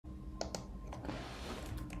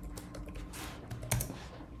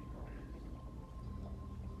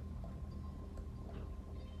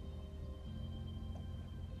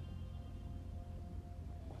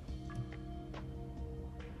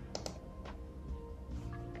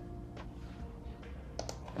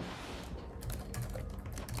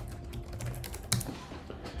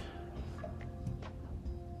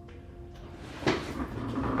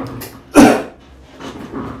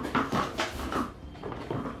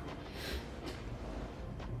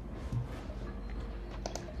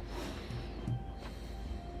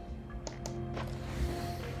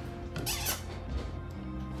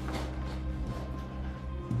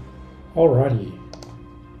Alrighty,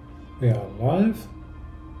 we are live.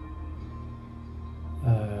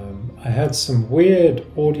 I had some weird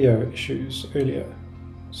audio issues earlier,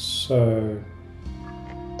 so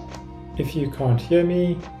if you can't hear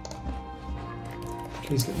me,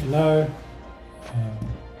 please let me know.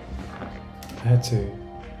 I had to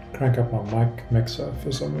crank up my mic mixer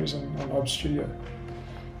for some reason on Ob Studio.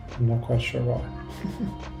 I'm not quite sure why.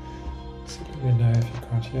 So let me know if you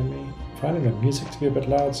can't hear me. I'm finding the music to be a bit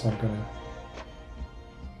loud, so I'm going to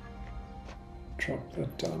drop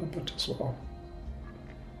that down a bit as well.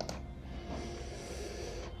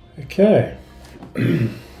 Okay.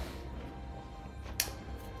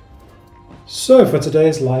 So for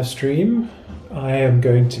today's live stream, I am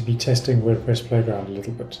going to be testing WordPress Playground a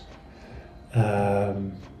little bit.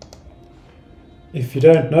 If you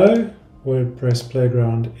don't know, WordPress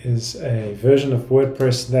Playground is a version of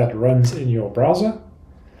WordPress that runs in your browser.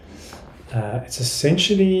 It's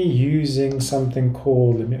essentially using something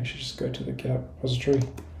called, let me actually just go to the GitHub repository.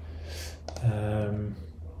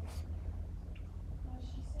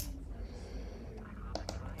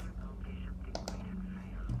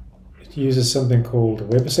 It uses something called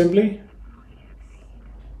WebAssembly,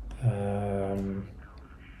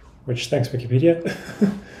 which, thanks Wikipedia,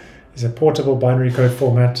 is a portable binary code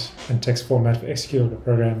format and text format for executable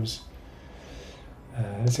programs.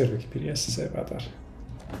 Let's see what Wikipedia has to say about that.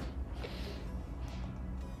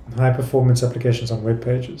 High performance applications on web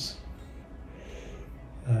pages.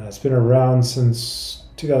 It's been around since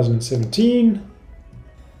 2017.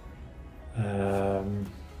 And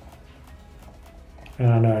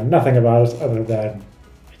I know nothing about it other than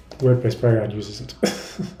WordPress Playground uses it.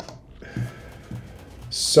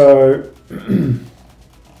 So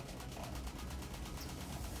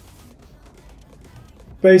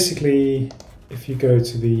basically, if you go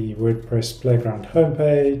to the WordPress Playground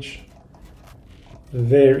homepage,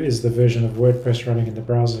 there is the version of WordPress running in the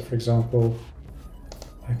browser, for example.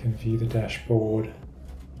 I can view the dashboard.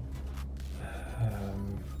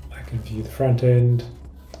 I can view the front end.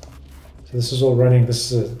 So this is all running. This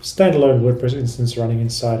is a standalone WordPress instance running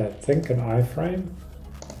inside, I think, an iframe.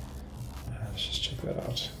 Let's just check that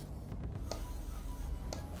out.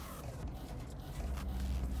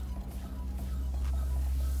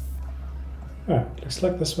 Oh, looks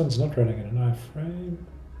like this one's not running in an iframe.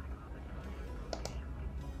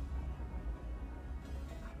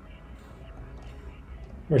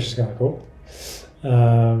 Which is kind of cool.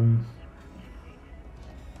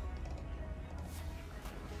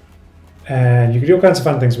 And you can do all kinds of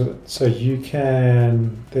fun things with it. So you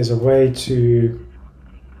can, there's a way to,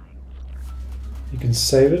 you can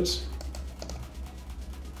save it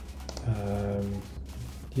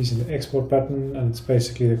using the export button, and it's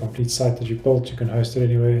basically the complete site that you built. You can host it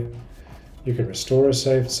anywhere. You can restore a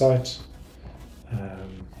saved site.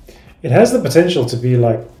 It has the potential to be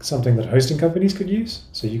like something that hosting companies could use.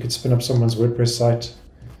 So you could spin up someone's WordPress site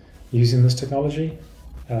using this technology,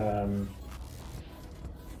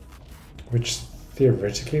 which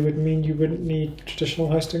theoretically would mean you wouldn't need traditional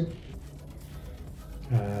hosting.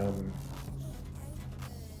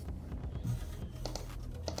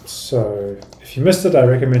 So if you missed it, I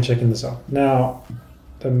recommend checking this out. Now,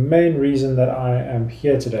 the main reason that I am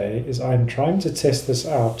here today is I'm trying to test this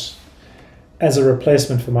out as a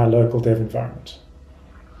replacement for my local dev environment.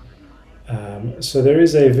 So there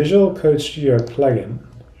is a Visual Code Studio plugin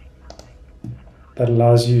that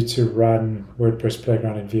allows you to run WordPress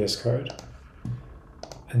Playground in VS Code.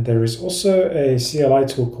 And there is also a CLI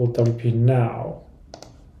tool called WP Now,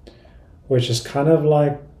 which is kind of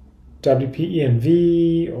like WP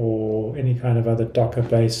Env or any kind of other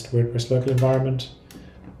Docker-based WordPress local environment,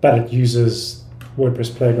 but it uses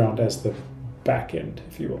WordPress Playground as the backend,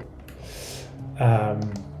 if you will.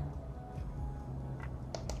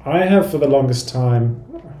 I have for the longest time,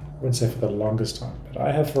 I wouldn't say for the longest time, but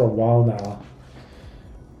I have for a while now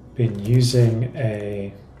been using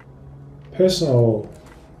a personal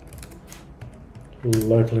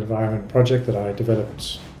local environment project that I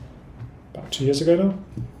developed about 2 years ago now.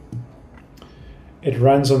 It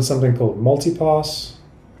runs on something called Multipass,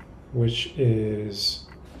 which is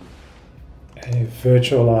a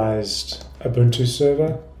virtualized Ubuntu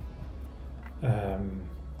server.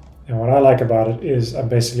 And what I like about it is I'm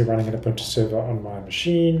basically running an Ubuntu server on my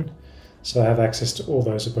machine, so I have access to all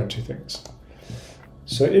those Ubuntu things.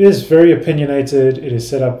 So it is very opinionated. It is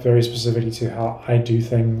set up very specifically to how I do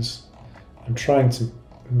things. I'm trying to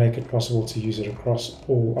make it possible to use it across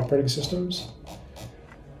all operating systems.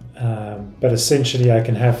 But essentially I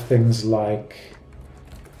can have things like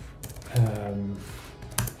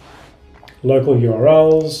local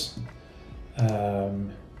URLs,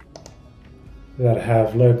 that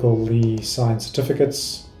have locally signed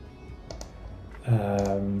certificates,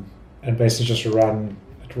 and basically just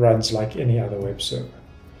it runs like any other web server.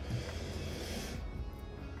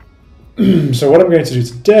 So what I'm going to do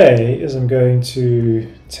today is I'm going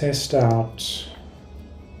to test out,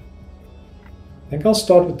 I think I'll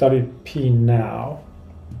start with WP now,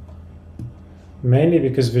 mainly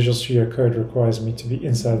because Visual Studio Code requires me to be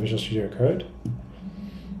inside Visual Studio Code.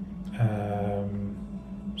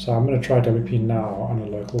 So I'm going to try WP now on a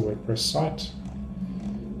local WordPress site.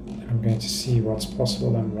 I'm going to see what's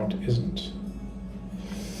possible and what isn't.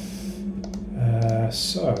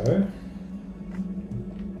 So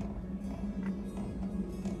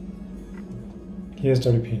here's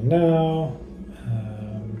WP now.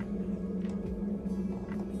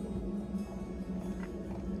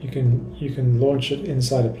 You can launch it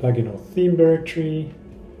inside a plugin or theme directory.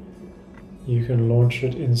 You can launch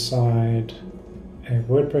it inside a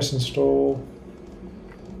WordPress install.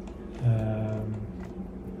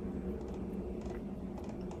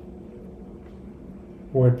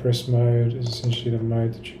 WordPress mode is essentially the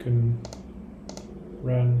mode that you can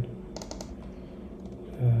run.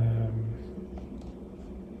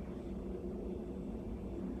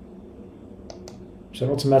 So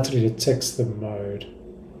it automatically detects the mode.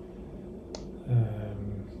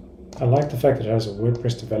 I like the fact that it has a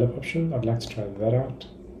WordPress develop option. I'd like to try that out.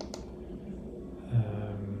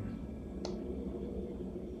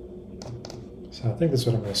 So I think that's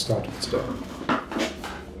what I'm going to start with today.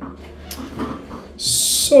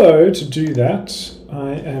 So to do that,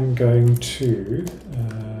 I am going to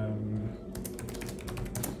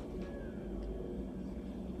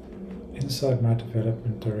inside my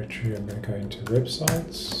development directory, I'm going to go into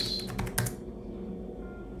websites.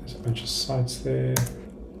 There's a bunch of sites there.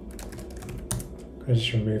 I'm going to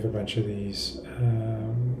just remove a bunch of these.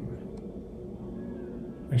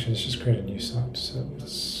 Actually, let's just create a new site. So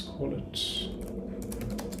let's call it.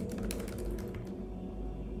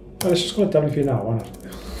 Oh, let's just call it WP now. Why not?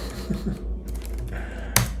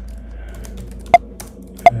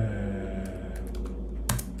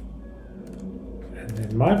 And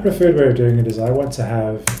then my preferred way of doing it is I want to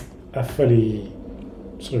have a fully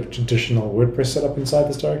sort of traditional WordPress setup inside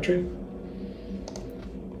this directory.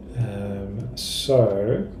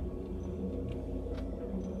 So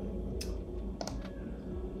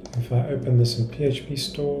if I open this in PHP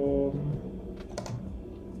Storm,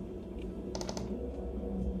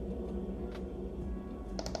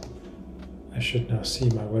 I should now see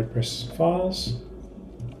my WordPress files.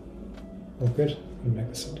 All good. I'll make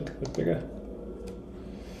this a little bit bigger.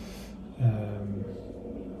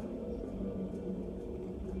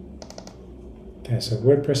 Okay, so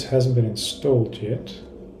WordPress hasn't been installed yet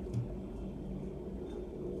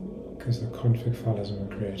because the config file hasn't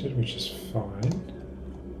been created, which is fine.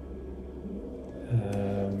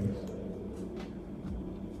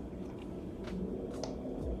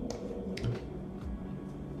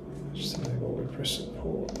 Just enable WordPress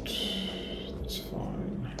support. That's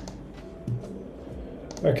fine.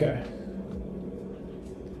 Okay.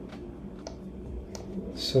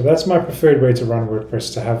 So that's my preferred way to run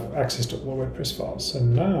WordPress, to have access to all WordPress files. So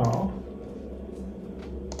now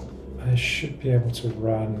I should be able to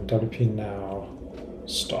run WP now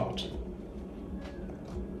start.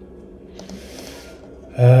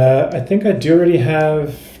 I think I do already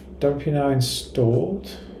have WP now installed.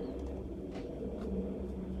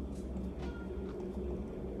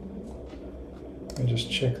 Let me just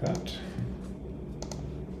check that.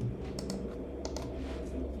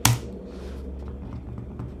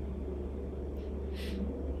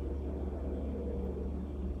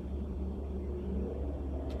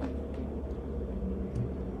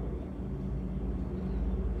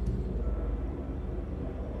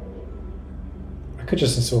 I could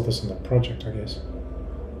just install this on the project, I guess.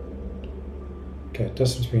 Okay, it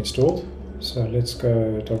doesn't seem to be installed. So let's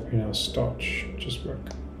go WP now start, should just work.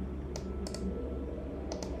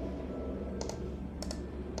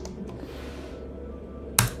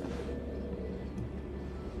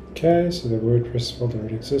 Okay, so the WordPress folder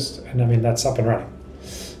already exists, and I mean that's up and running.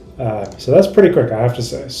 So that's pretty quick, I have to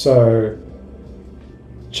say. So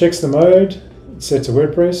checks the mode, it's set to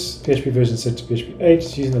WordPress, PHP version set to PHP 8,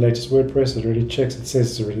 it's using the latest WordPress, it already checks, it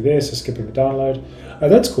says it's already there, so skipping the download. Oh,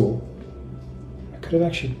 that's cool. I could have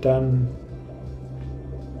actually done.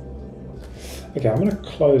 Okay, I'm going to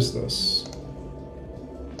close this.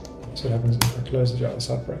 So what happens if I close it, the other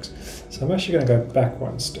side breaks. So I'm actually going to go back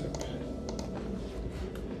one step.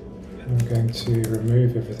 I'm going to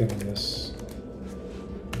remove everything in this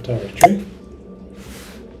directory.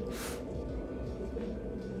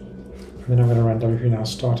 And then I'm going to run WP now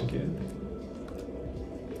start again.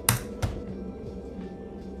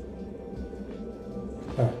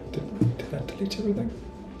 delete everything?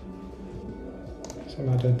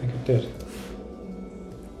 Somehow I don't think it did.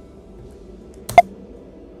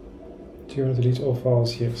 Do you want to delete all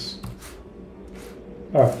files? Yes.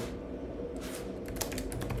 Oh.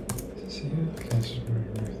 Is this here? Okay, let's just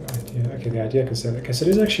remove the idea. Okay, the idea can say that. Okay, so it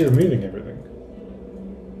is actually removing everything.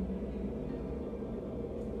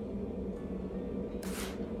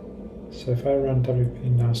 So if I run WP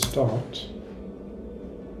now start,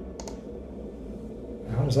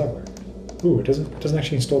 how does that work? Ooh, it doesn't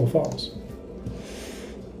actually install the files.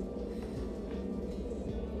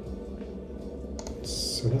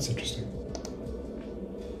 So that's interesting.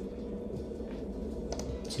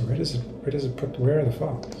 So where does it put, where are the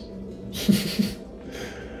files?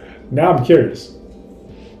 Now I'm curious.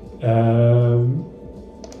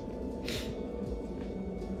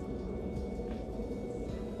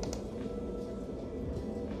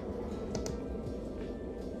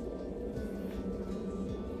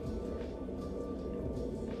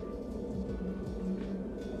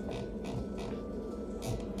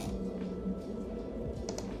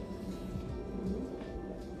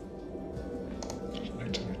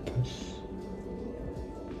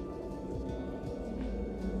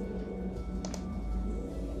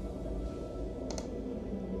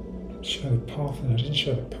 Show the path, and I didn't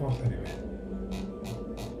show the path anyway.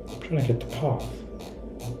 I'm trying to get the path.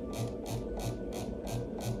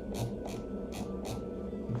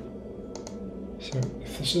 So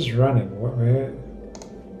if this is running, where?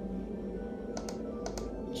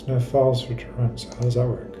 There's no files for it to run, so how does that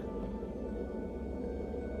work?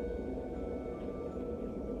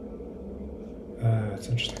 That's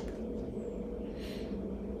interesting.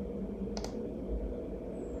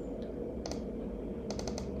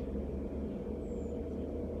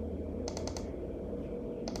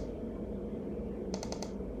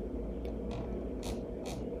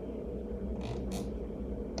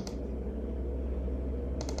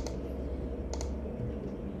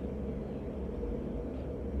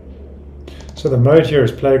 So the mode here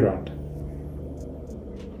is Playground.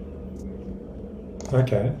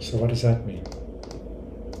 Okay, so what does that mean?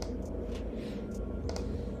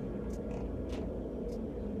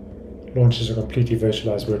 Launches a completely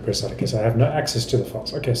virtualized WordPress site. Okay, so I have no access to the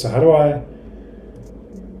files. Okay, so how do I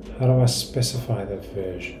specify the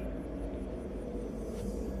version?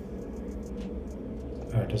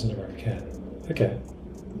 Oh, it doesn't look like I can. Okay.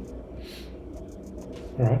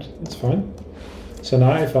 Alright, that's fine. So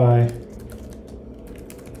now if I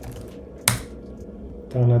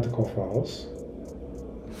download the core files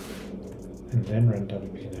and then run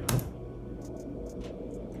WP now.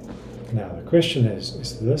 Now the question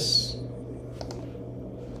is this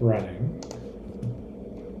running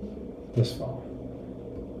this file?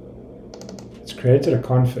 It's created a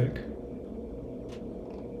config.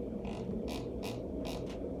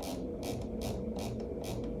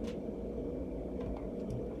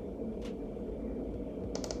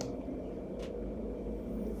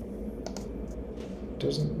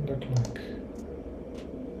 Doesn't look like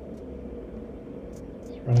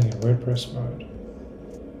it's running in WordPress mode.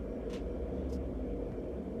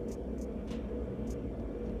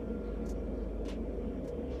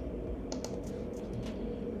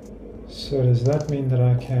 So does that mean that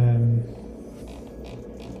I can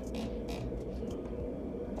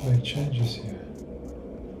make changes here?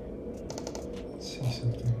 Let's see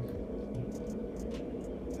something.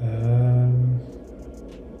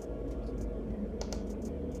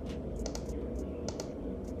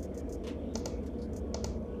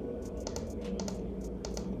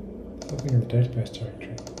 Something in the database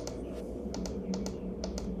directory.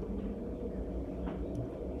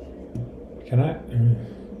 Can I?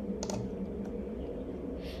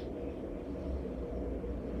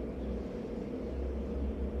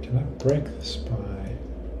 Can I break this by?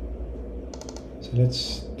 So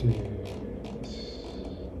let's do.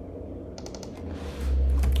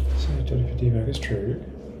 So debug is true,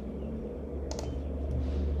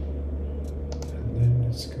 and then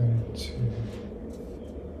let's go into.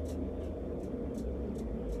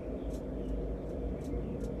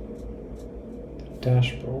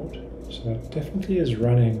 Dashboard, so that definitely is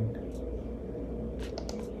running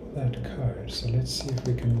that code. So let's see if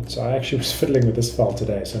we can. So I actually was fiddling with this file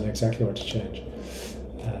today, so I know exactly what to change.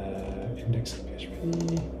 Index.php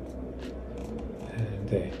and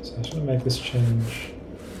there. So I just want to make this change.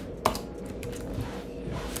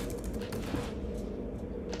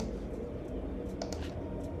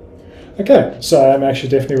 Okay, so I'm actually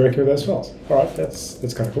definitely working with those files. All right,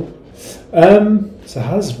 that's kind of cool. So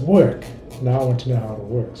how does it work? Now I want to know how it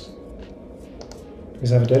works.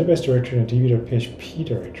 Because I have a database directory and a db.php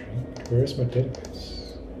directory. But where is my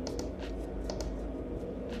database?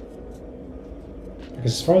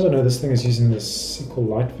 Because as far as I know, this thing is using the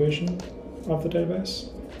SQLite version of the database.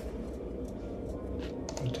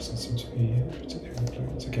 It doesn't seem to be particularly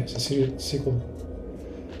plugins. Okay, so SQL.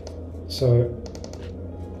 So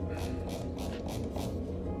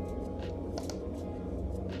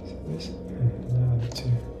this. No, the two.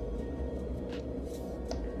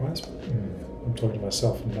 Why is I'm talking to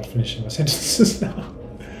myself and not finishing my sentences now.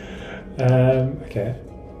 Okay.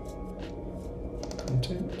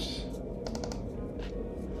 Content.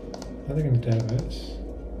 Nothing in the database.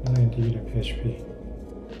 Nothing in db.php.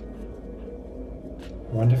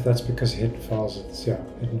 I wonder if that's because hidden files. Yeah,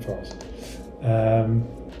 hidden files.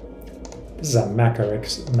 This is a Mac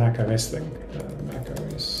OS thing. Mac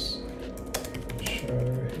OS show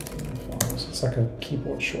hidden files. It's like a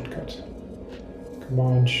keyboard shortcut.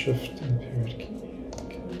 Command Shift and period key.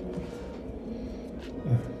 Okay.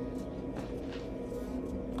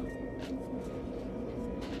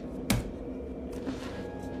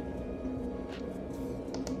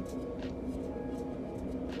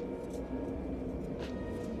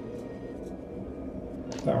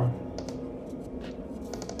 That one.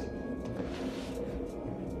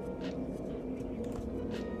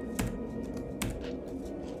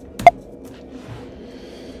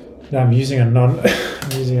 Now I'm using a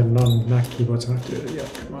non-Mac keyboard, so I have to do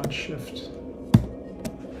Command Shift.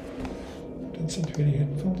 Don't seem to be any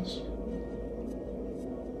hidden folders.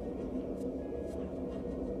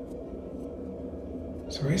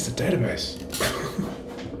 So where's the database?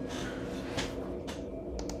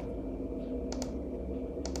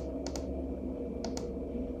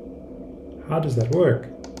 How does that work?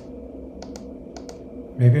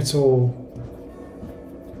 Maybe it's all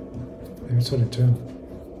internal.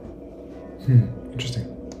 Interesting.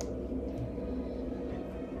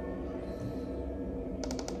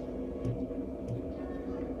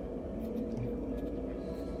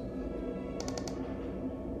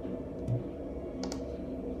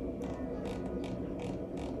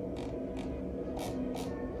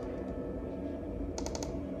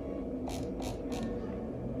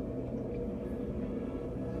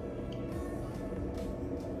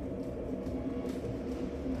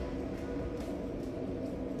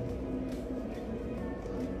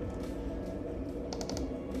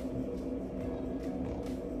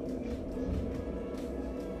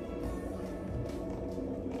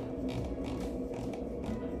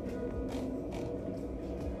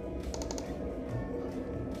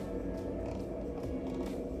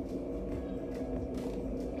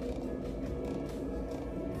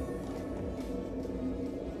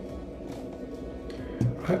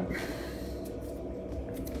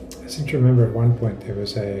 I seem to remember at one point there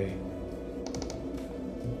was a.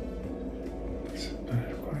 It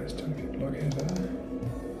requires 20 people log here.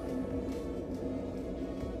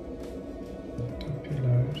 Don't be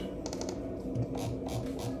load.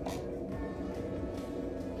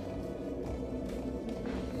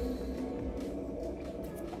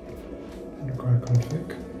 Require config.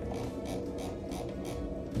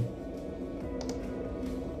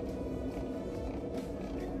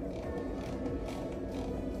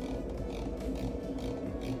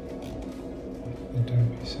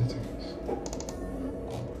 Settings.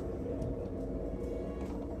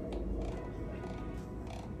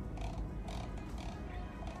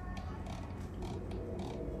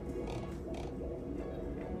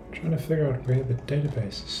 Trying to figure out where the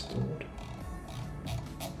database is stored.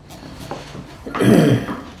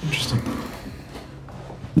 Interesting.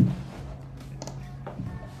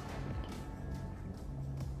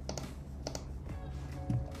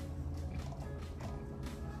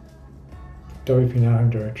 WP Now home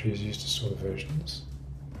directory is used to store the versions.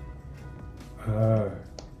 Oh.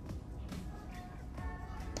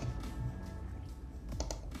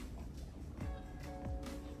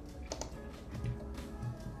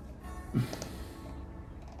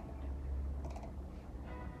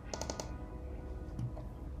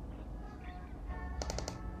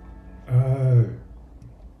 Oh.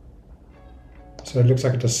 So it looks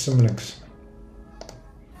like it does symlinks.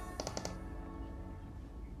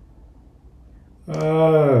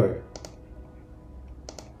 Oh,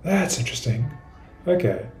 that's interesting.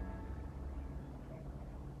 Okay.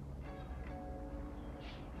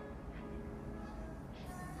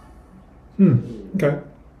 Okay.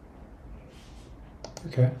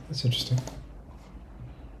 Okay, that's interesting.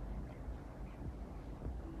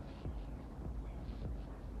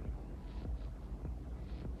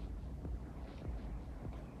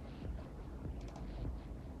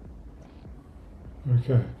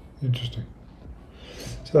 Okay, interesting.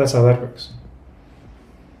 So that's how that works.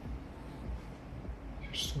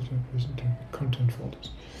 Content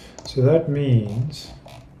folders. So that means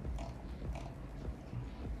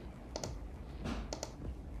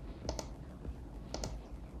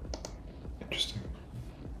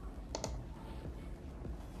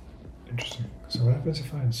happens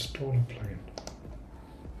if I install a plugin?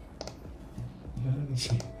 Let's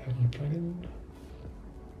see, add new plugin.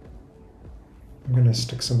 I'm going to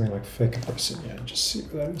stick something like fake address in here and just see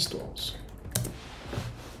where that installs.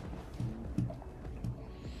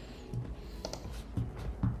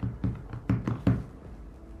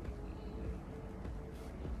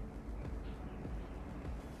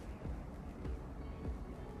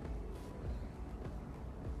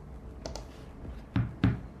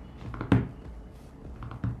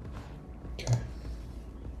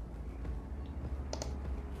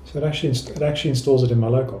 So it actually installs it in my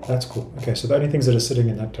local. That's cool. Okay, so the only things that are sitting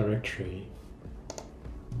in that directory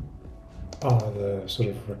are the sort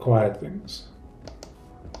of required things.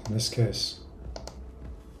 In this case,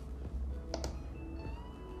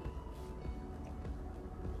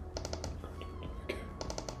 okay.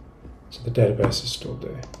 So the database is stored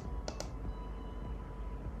there.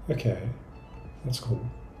 Okay, that's cool.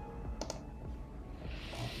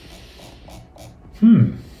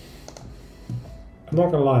 I'm not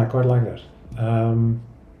gonna lie, I quite like that.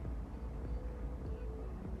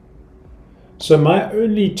 So my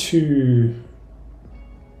only two,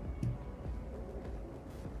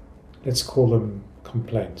 let's call them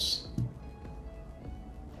complaints,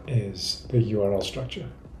 is the URL structure.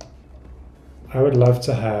 I would love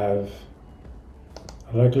to have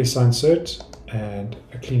a locally signed cert and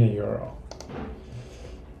a cleaner URL.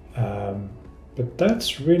 But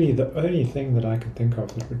that's really the only thing that I can think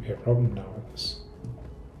of that would be a problem now with this.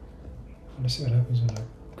 I want to see what happens when I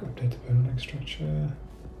update the permalink structure.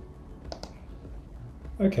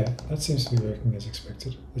 Okay, that seems to be working as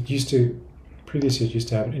expected. Previously it used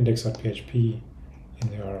to have an index.php in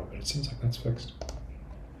the URL, but it seems like that's fixed.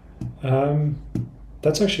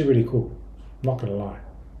 That's actually really cool, I'm not gonna lie.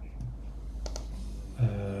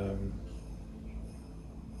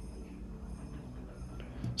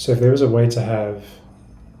 So if there was a way to have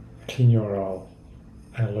a clean URL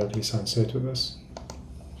and a locally signed cert with this,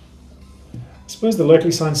 I suppose the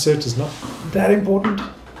locally signed cert is not that important.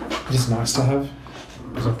 It is nice to have.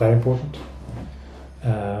 It's not that important.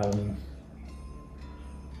 So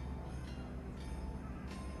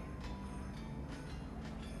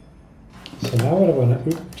now what I want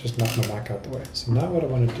to, just knock my mic out the way. So now what I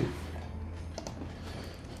want to do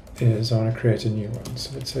is I want to create a new one.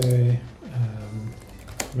 So let's say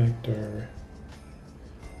connector,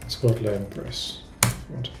 let's call it learn press. I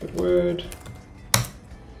want to put Word.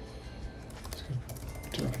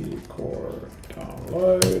 WP core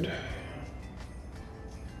download.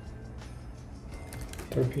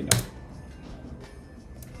 WP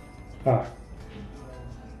now.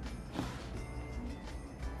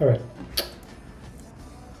 All right.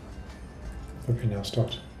 WP now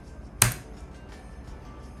start.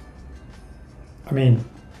 I mean,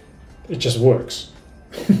 it just works.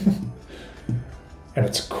 And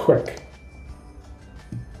it's quick.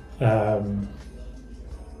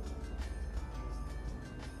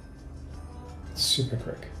 Super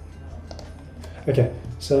quick. Okay,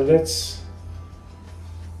 so let's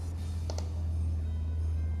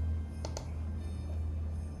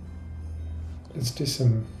do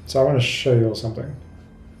some, so I want to show you all something.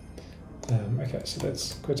 Okay, so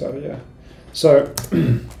let's quit out of here. So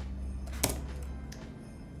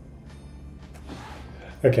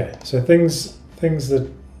okay, so things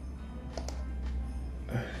that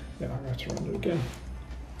yeah, I'm going to run it again.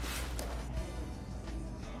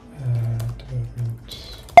 Development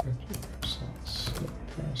websites,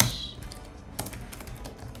 WordPress.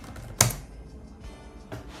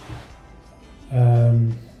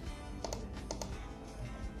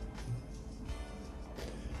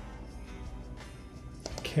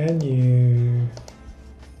 Can you?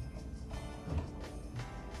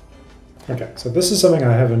 Okay, so this is something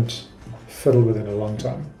I haven't fiddled with in a long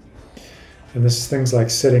time. And this is things like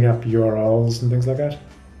setting up URLs and things like that.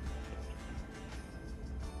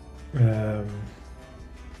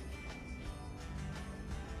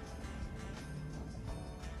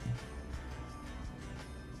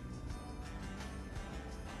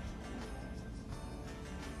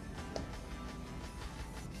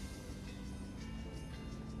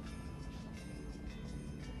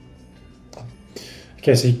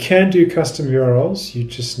 Okay, so you can do custom URLs. You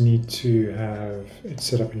just need to have it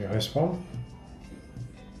set up in your host file.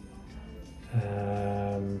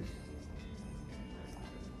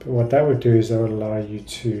 But what that would do is that would allow you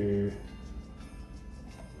to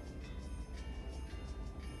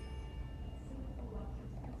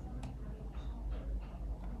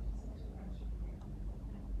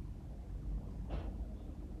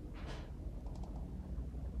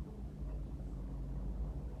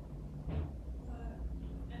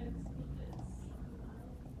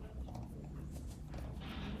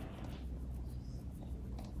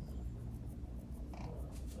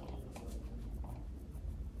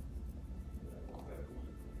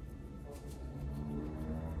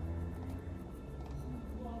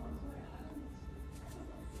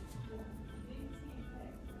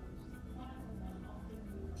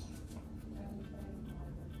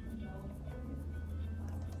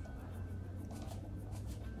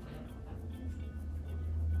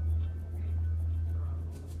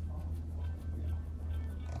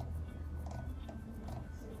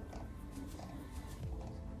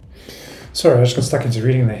Sorry, I just got stuck into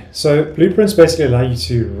reading there. So blueprints basically allow you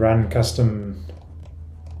to run custom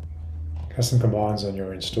commands on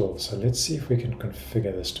your install. So let's see if we can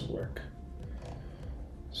configure this to work.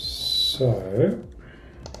 So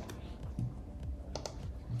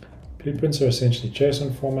blueprints are essentially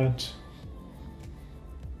JSON format.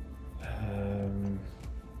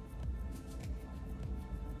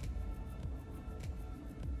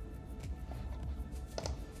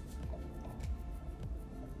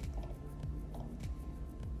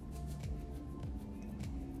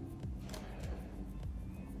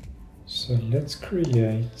 So let's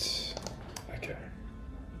create, okay.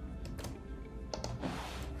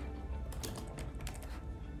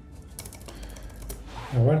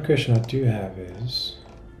 Now one question I do have is,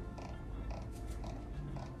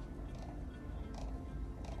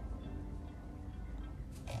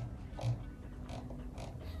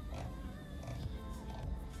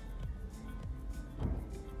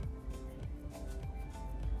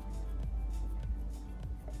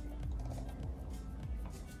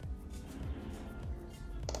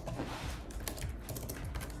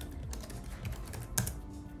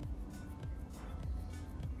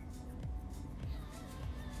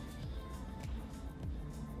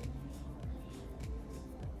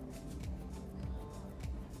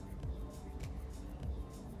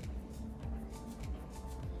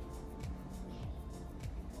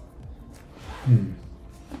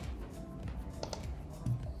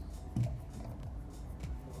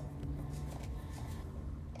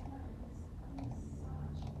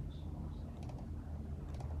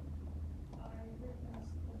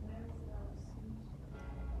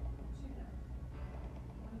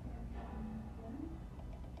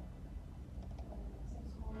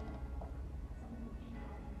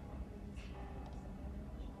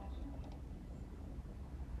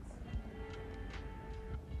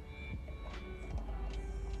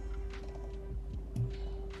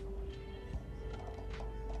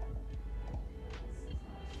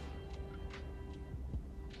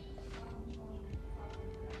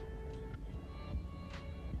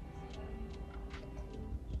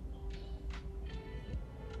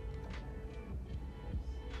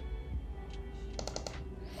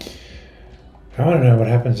 I want to know what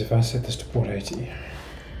happens if I set this to port 80. I'll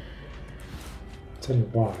tell you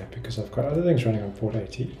why, because I've got other things running on port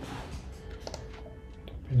 80.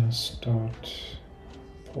 Let me now start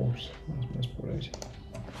port, where's port 80?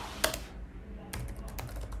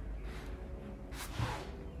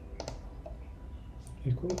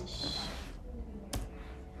 Equals.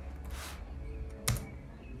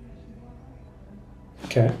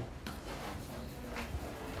 Okay.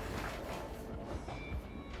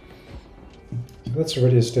 So that's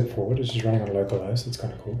already a step forward. It's just running on localhost. That's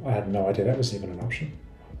kind of cool. I had no idea that was even an option.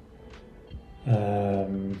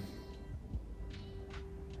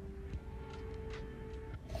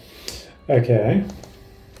 Okay.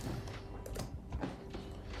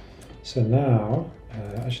 So now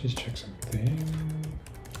I should need to check something.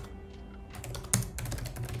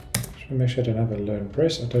 Just make sure I don't have a lone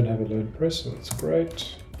press. I don't have a lone press, so that's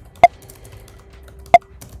great.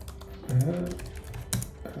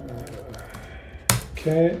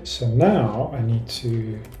 Okay, so now I need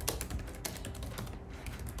to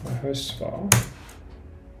my host file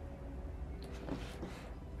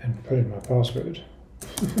and put in my password.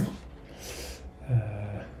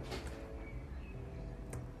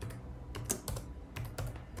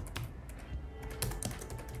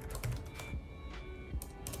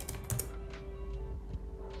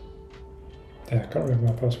 Yeah, I can't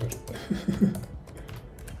remember my password.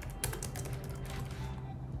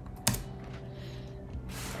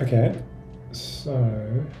 Okay,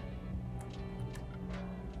 so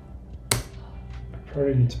I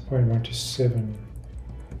probably need to point 1 to 7.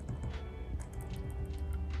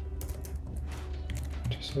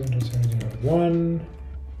 7.0.0.1.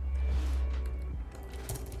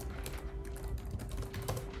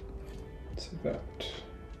 That's about.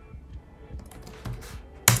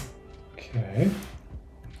 Okay.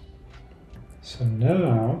 So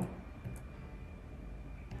now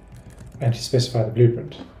I need to specify the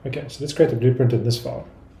blueprint. Okay, so let's create the blueprint in this file.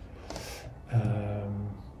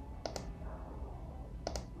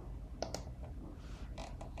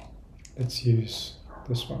 Let's use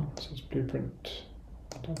this one. So it's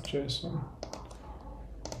blueprint.json.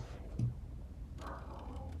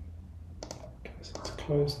 Okay, so let's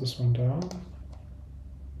close this one down.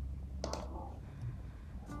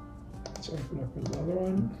 Let's open up another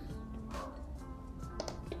one.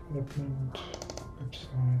 Development,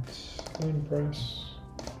 websites, WordPress.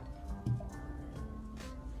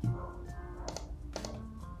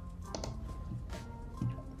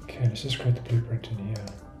 Okay, let's just create the blueprint in here.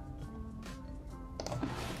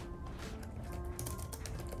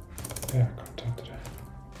 Yeah, I can't type today.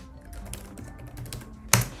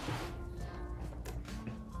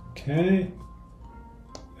 Okay.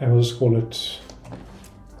 And we'll just call it.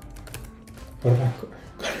 What have I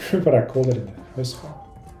can't remember what I called it in the host file.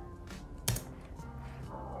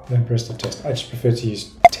 Then press the test. I just prefer to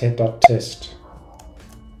use .test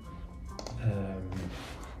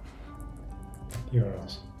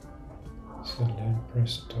URLs. So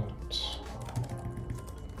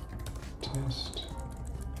learnpress.test.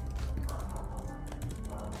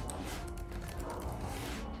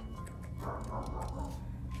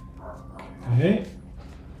 Okay.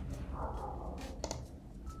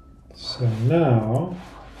 So now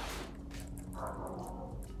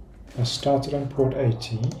I started on port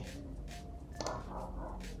 80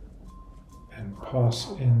 and pass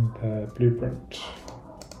in the blueprint.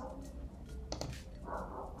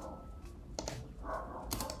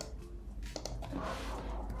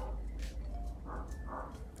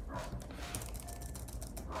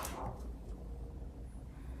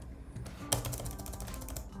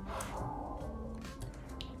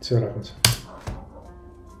 See what happens.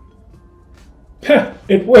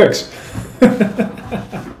 It works!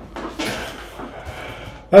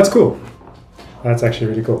 That's cool. That's actually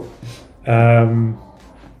really cool.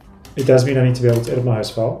 It does mean I need to be able to edit my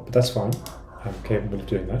host file, but that's fine. I'm capable of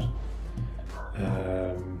doing that.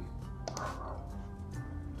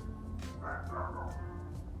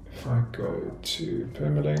 If I go to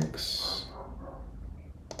permalinks,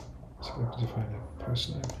 so I have to define a post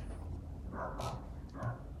name.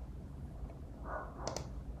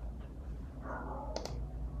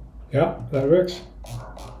 Yeah, that works.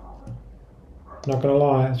 Not gonna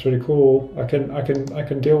lie, it's really cool. I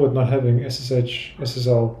can deal with not having SSH,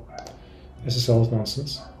 SSL's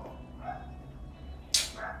nonsense.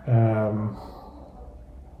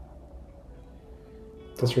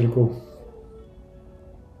 That's really cool.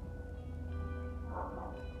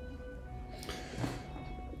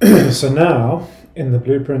 So now in the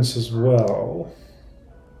blueprints as well,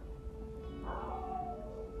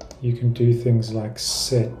 you can do things like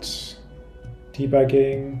set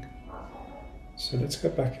debugging. So let's go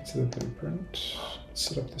back into the blueprint, let's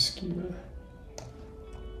set up the schema.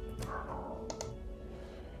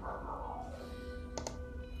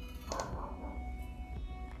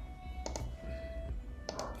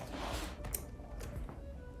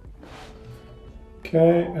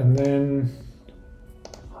 Okay, and then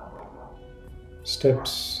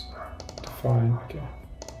steps define, okay.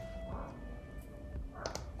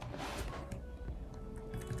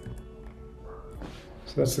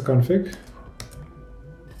 So that's the config.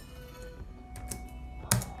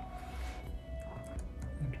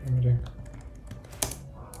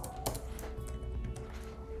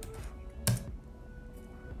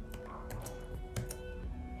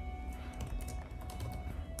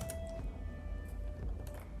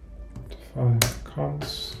 Define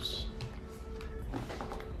const.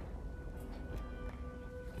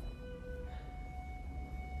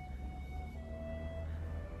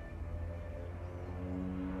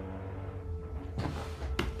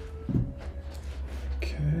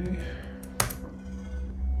 Okay.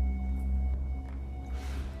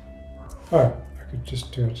 Oh, I could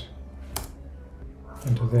just do it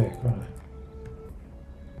under there, can't I?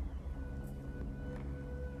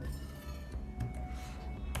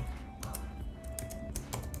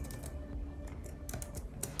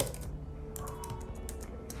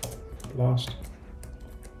 Blast.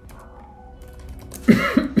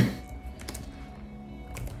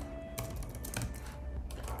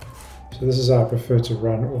 So this is how I prefer to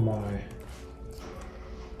run all my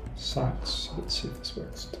sites. So let's see if this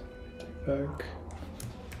works. Debug,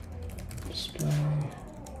 display,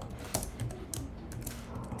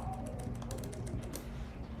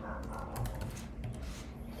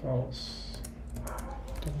 false,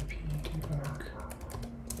 WP debug,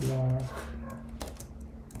 log,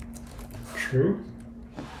 true.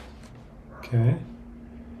 Okay.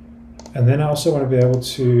 And then I also want to be able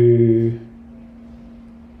to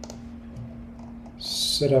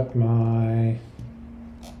set up my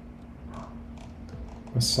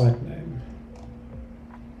site name.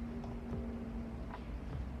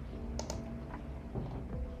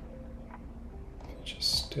 Feature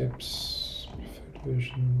steps, preferred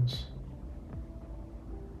versions,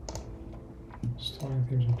 styling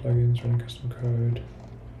themes and plugins, running custom code.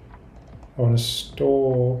 I want to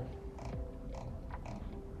store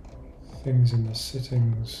things in the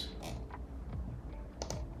settings.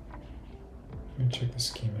 Let me check the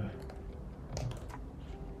schema.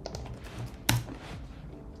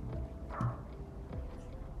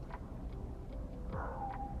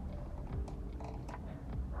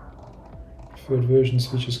 preferred versions,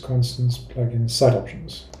 features, constants, plugins, site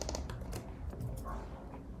options.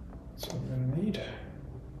 That's what we're going to need.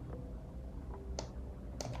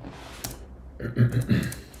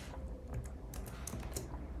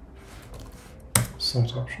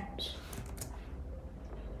 Site options.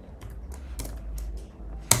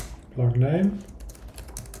 Blog name.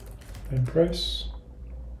 WordPress.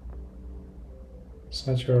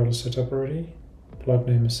 Site URL is set up already. Blog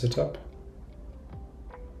name is set up.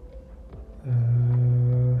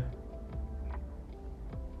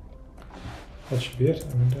 That should be it.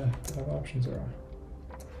 I wonder what other options there are.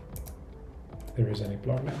 There is any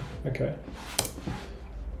blog name. Okay.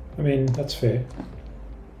 I mean, that's fair.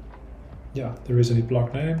 Yeah, there is any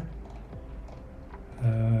blog name.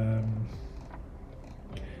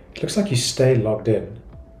 It looks like you stay logged in.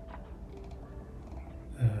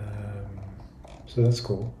 So that's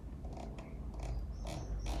cool.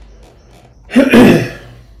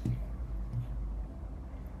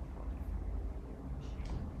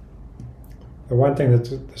 The one thing that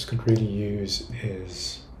this could really use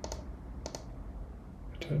is,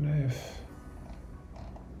 I don't know if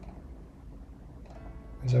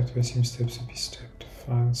there's activation steps to be stepped,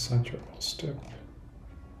 define site URL step.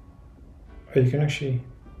 Oh, you can actually,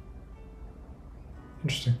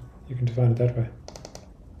 interesting, you can define it that way.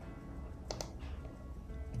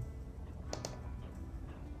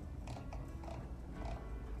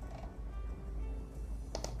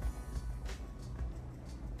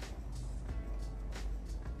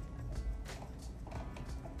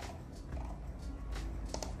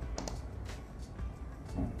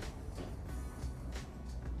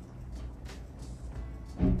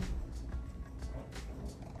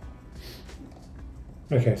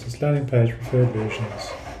 Okay, so it's landing page, preferred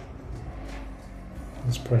versions.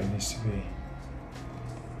 This probably needs to be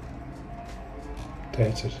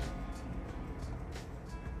dated.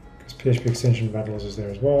 Because PHP extension bundles is there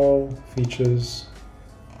as well. Features.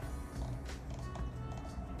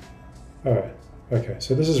 Oh, okay,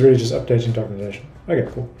 so this is really just updating documentation.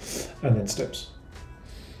 Okay, cool. And then steps.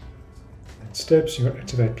 And steps, you've got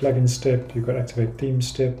activate plugin step, you've got activate theme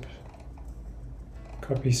step.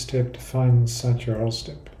 Copy step, define site URL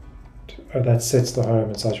step. Oh, that sets the home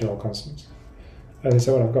and site URL constants. Oh, is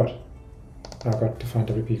that what I've got? I've got define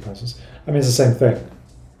WP constants. I mean, it's the same thing.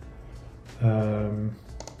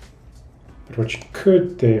 But what you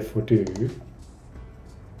could therefore do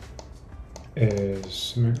is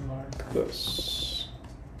something like this.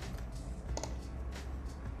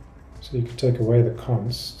 So you could take away the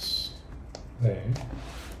consts there.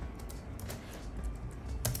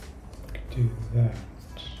 You could do that.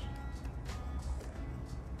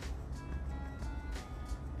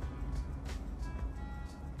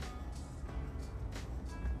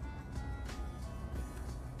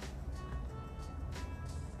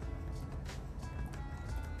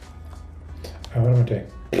 Oh, what am I doing?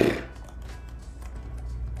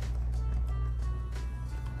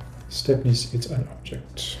 Step needs its own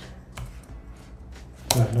object.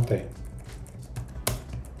 No, not there.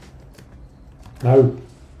 No.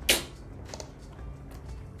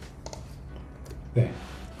 There.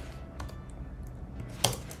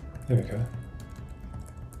 There we go.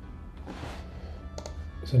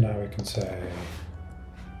 So now we can say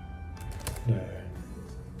no.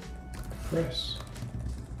 Press.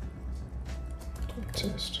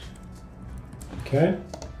 Test. Okay.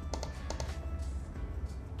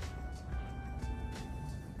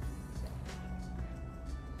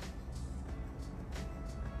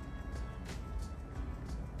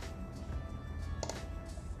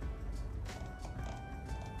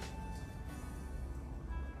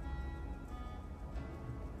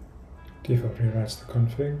 Default rewrites the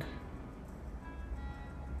config.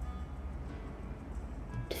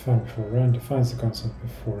 Define before run, defines the constant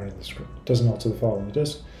before running the script. It doesn't alter the file on the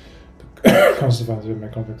disk. The constant defines the my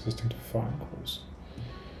config existing to define calls.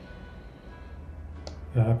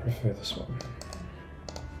 I prefer this one.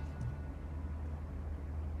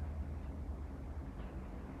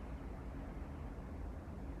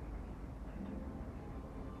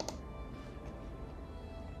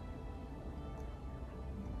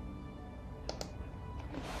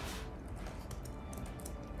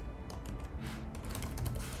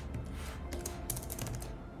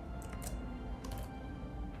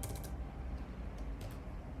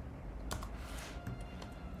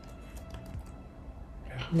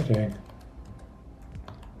 What am I doing?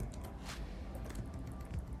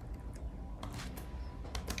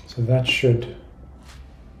 So that should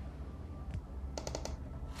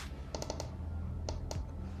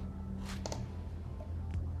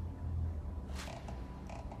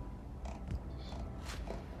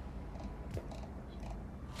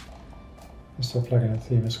Install plugin and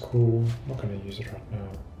theme is cool. I'm not going to use it right now.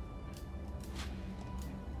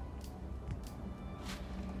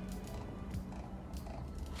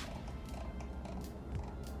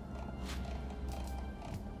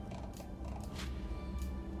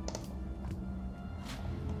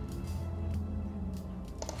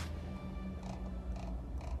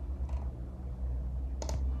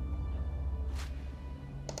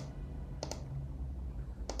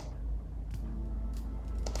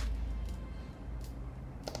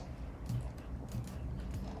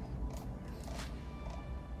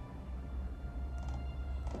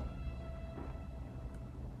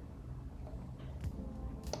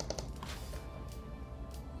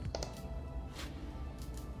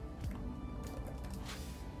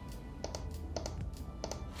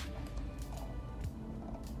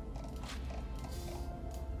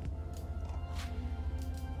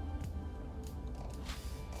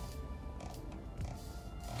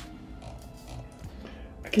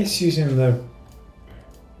 I guess using the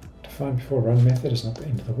define before run method is not the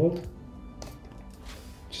end of the world.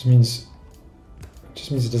 Just means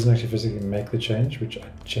it doesn't actually physically make the change, which I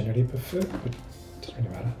generally prefer, but it doesn't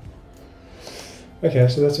really matter. Okay,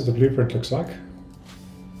 so that's what the blueprint looks like.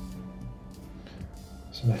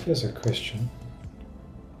 So now here's a question.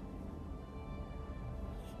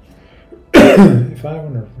 If I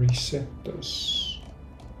want to reset this,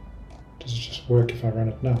 does it just work if I run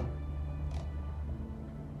it now?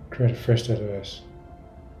 Create a fresh database.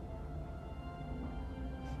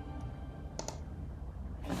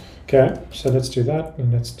 Okay, so let's do that,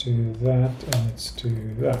 and let's do that, and let's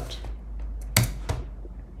do that.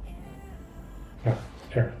 Ah,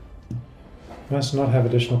 error. Must not have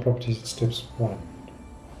additional properties at steps 1.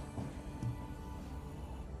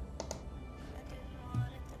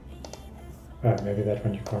 Ah, maybe that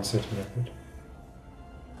one you can't set a method.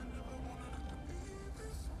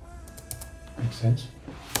 Makes sense.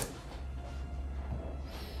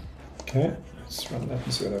 Okay, let's run that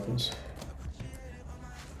and see what happens.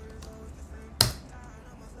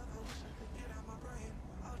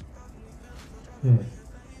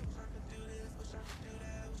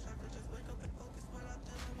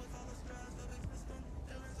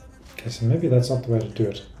 Okay, so maybe that's not the way to do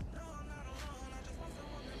it.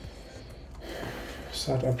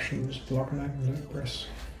 Site options, block name, WordPress.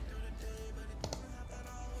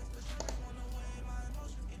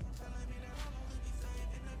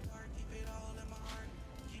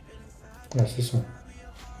 That's this one.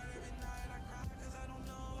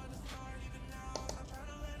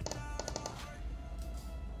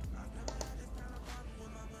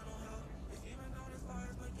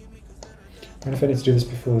 I wonder if I need to do this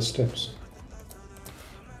before the steps.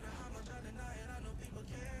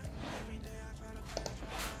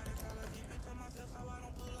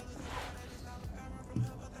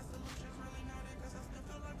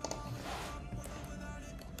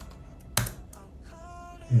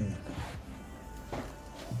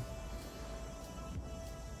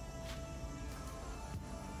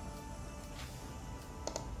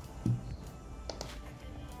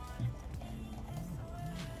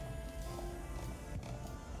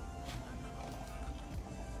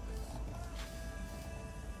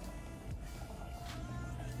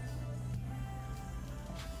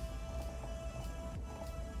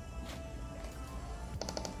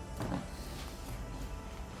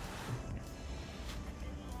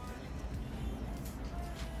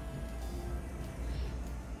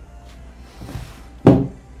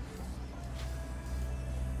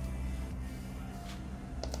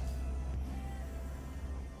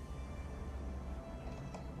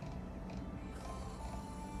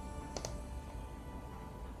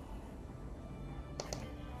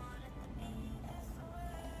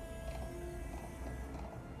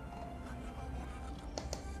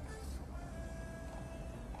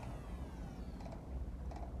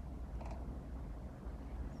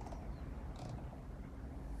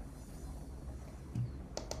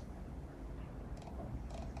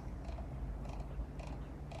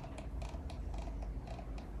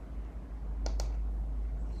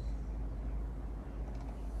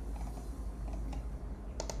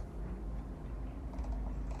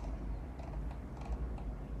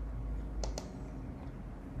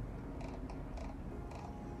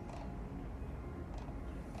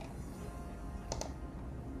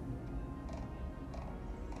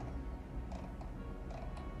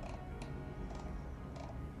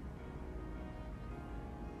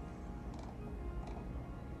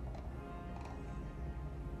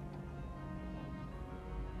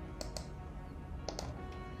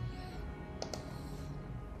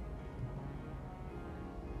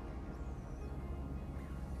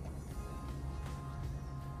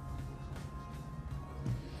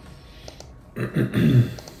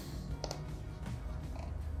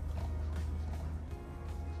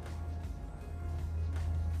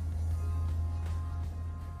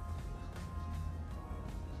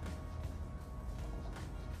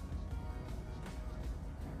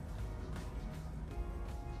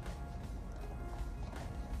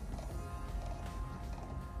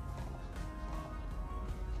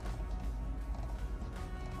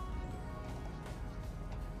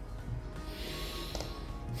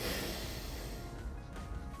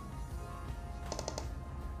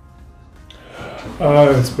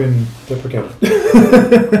 Oh, it's been deprecated.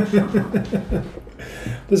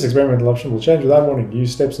 This experimental option will change without warning.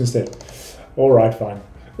 Use steps instead. Alright, fine.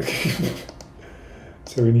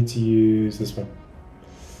 So we need to use this one.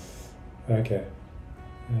 Okay.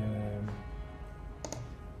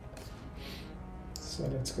 So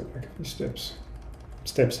let's go back a few steps.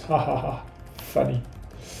 Steps, ha ha ha. Funny.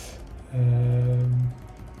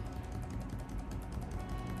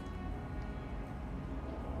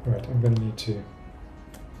 Right, I'm going to need to.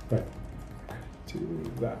 Right,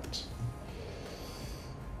 do that.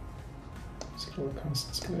 Let's get all the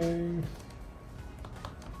constants going.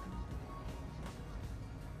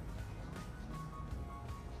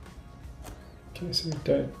 Okay, so we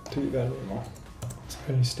don't do that anymore. It's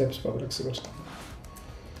only steps by the looks of it.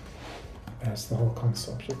 As the whole const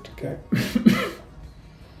object, okay.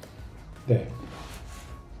 There.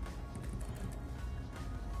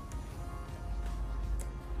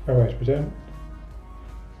 Oh wait, we don't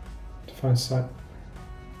define site.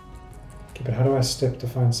 Okay, but how do I step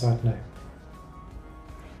define site name?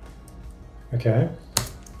 Okay.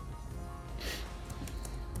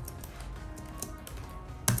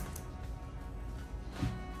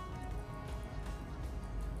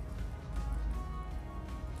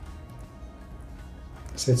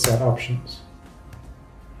 Set site options.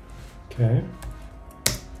 Okay.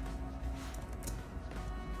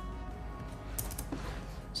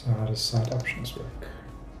 So how does site options work?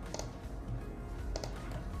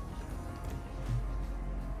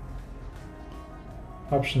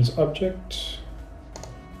 Options object.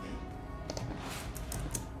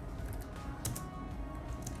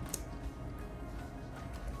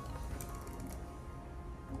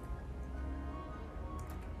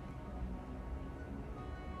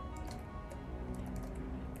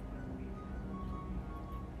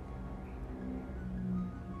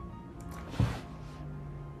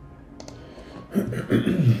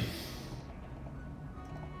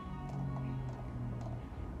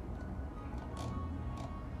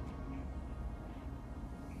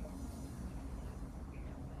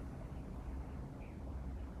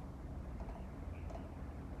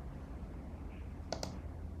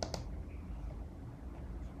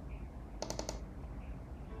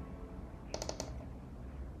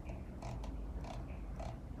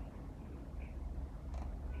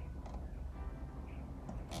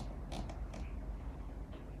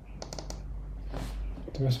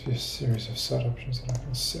 There must be a series of site options that I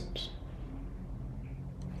can set.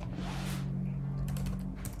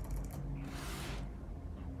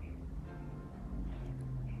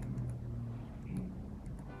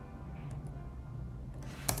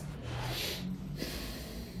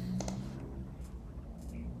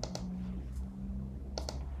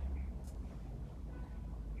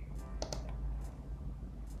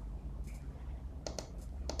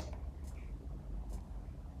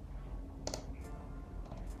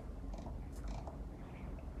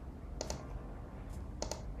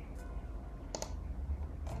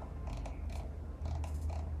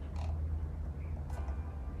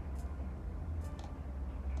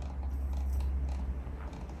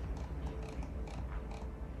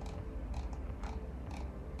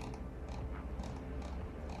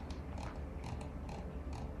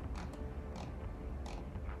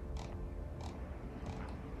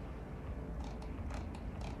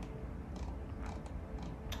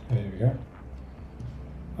 There we go.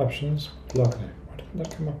 Options, block name. Why didn't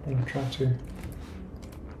that come up when I tried to?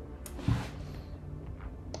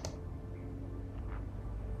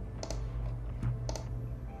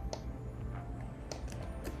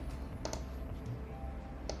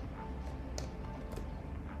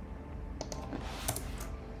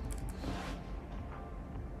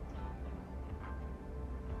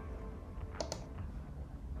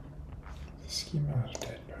 Schema out of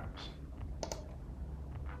date, perhaps.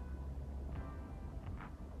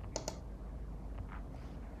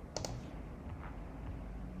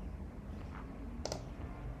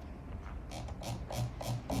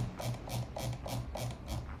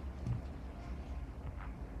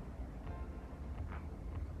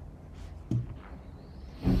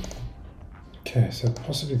 Okay, so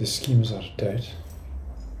possibly the schema's out of date.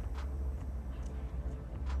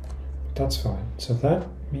 That's fine. So that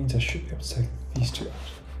means I should be able to take these two out.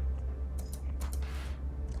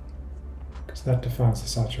 Because that defines the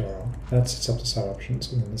site URL. That sets up the site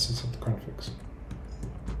options, and then this sets up the configs.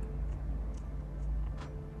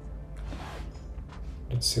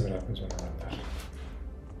 Let's see what happens when I run that.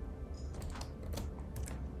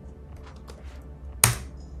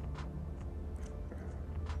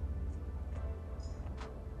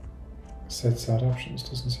 Set site options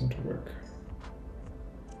doesn't seem to work.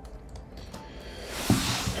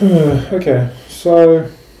 Okay, so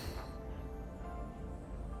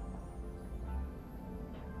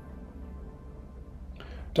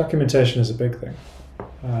documentation is a big thing.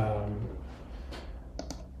 I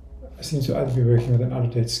seem to either be working with an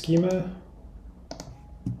out-of-date schema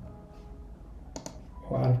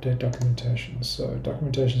or out-of-date documentation. So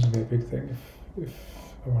documentation is going to be a big thing if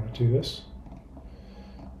I want to do this.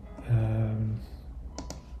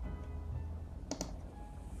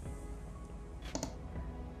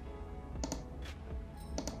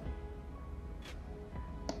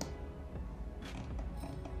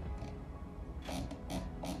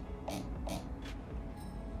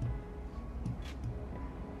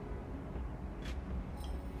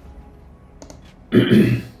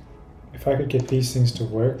 If I could get these things to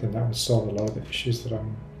work, then that would solve a lot of the issues that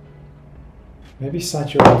I'm... Maybe site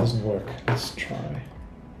URL doesn't work. Let's try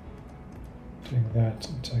doing that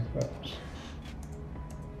and take that.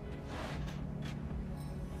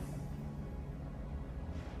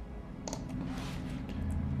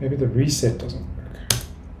 Maybe the reset doesn't work.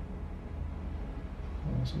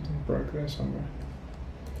 Oh, something broke there somewhere.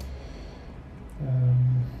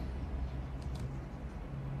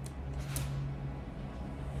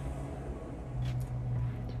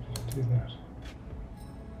 Do that.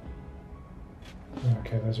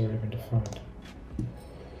 Okay, those are even defined.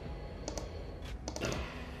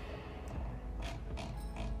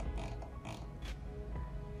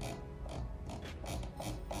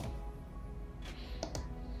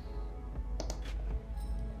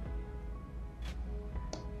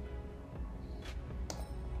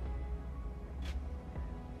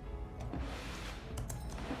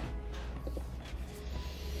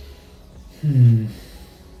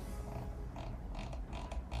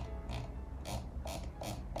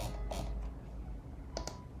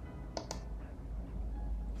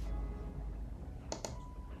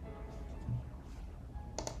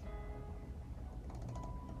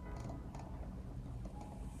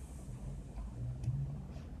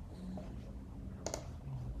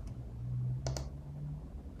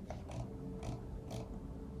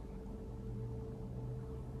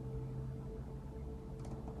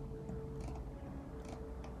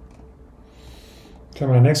 So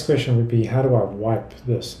my next question would be, how do I wipe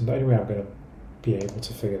this? And the only way I'm going to be able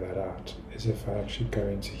to figure that out is if I actually go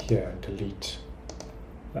into here and delete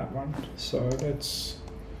that one. So let's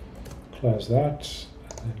close that,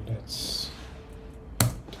 and then let's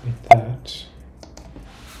delete that.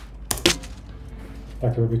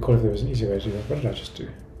 Like it would be cool if there was an easier way to do that. What did I just do?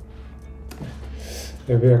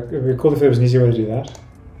 It would be cool if there was an easier way to do that,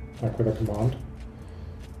 like with a command.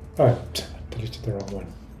 Oh, I deleted the wrong one.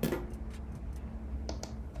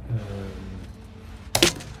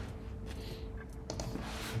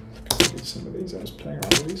 Some of these, I was playing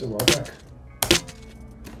around with these a while back.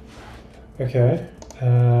 Okay.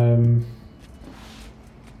 No,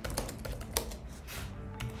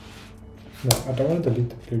 I don't want to delete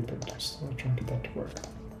the blueprint. I'm still trying to get that to work.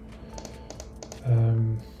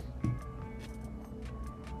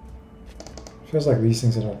 Feels like these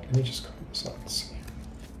things are not. Let me just copy this out and see.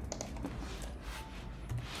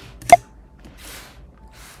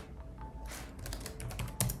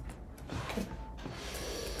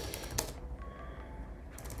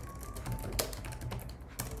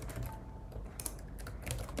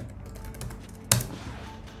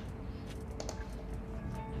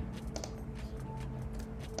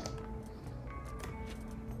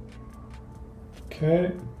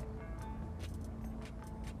 Okay.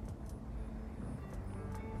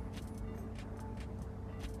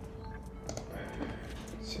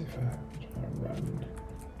 Let's see if I run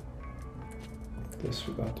this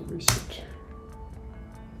without the reset.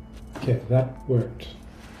 Okay, that worked.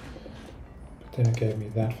 But then it gave me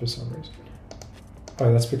that for some reason.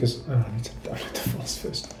 Oh, that's because I need to download the files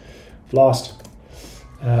first. Blast.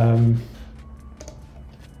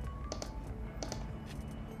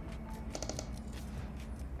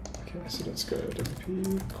 Okay, so let's go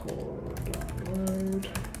wp core download.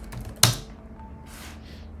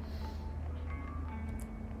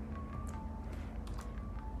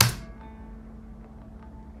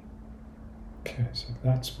 Okay, so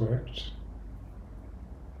that's worked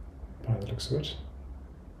by the looks of it.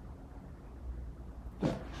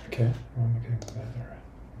 Okay, I'm getting that error.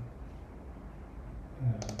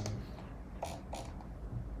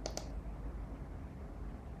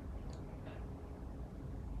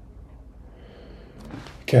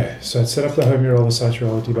 Okay, so let's set up the home URL, the site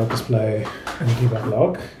URL, debug display, and the debug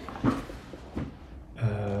log.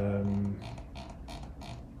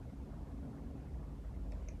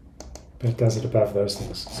 But it does it above those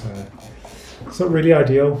things. So it's not really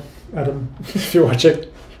ideal, Adam, if you're watching.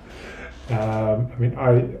 I mean,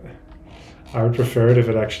 I would prefer it if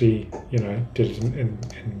it actually, you know, did it in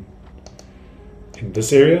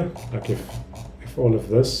this area, like if all of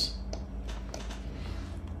this.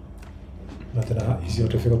 I don't know how easy or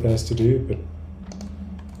difficult that is to do, but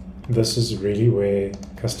this is really where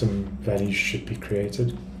custom values should be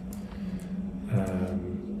created.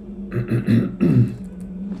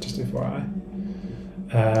 Just FYI.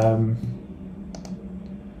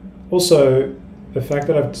 Also, the fact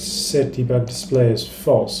that I've set debug display as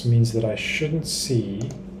false means that I shouldn't see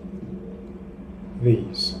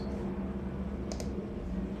these.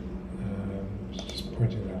 Just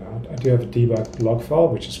pointing that out. I do have a debug log file,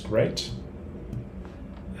 which is great.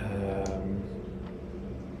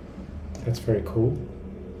 That's very cool.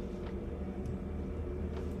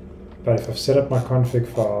 But if I've set up my config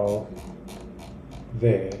file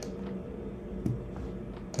there,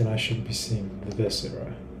 then I shouldn't be seeing this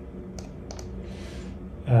error.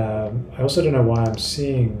 I also don't know why I'm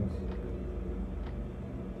seeing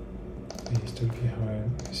these WP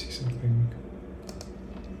home. I see something.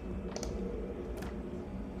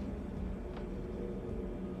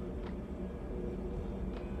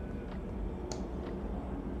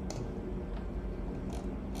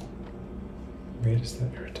 Where does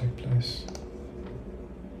that error take place?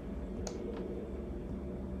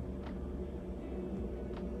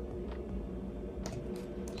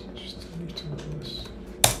 Just delete all this.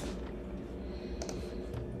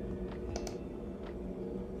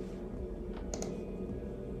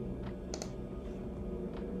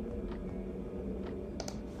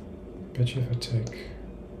 Bet you if I take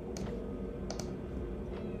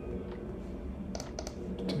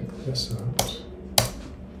this out,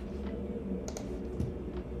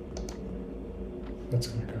 that's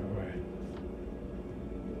going to go away.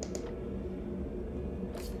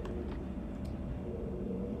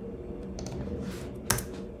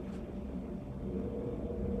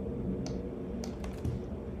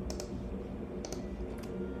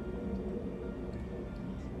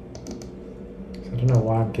 So I don't know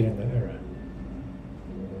why I'm getting that error.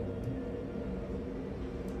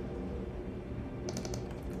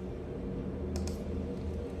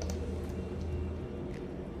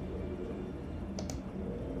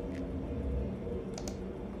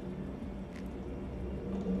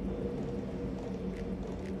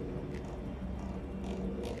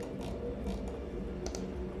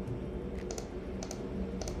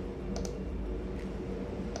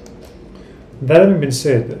 That having been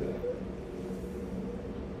said,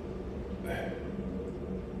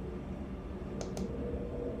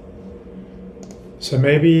 so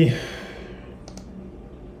maybe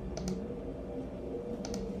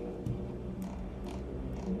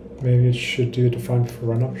it should do a define before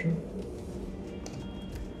run option.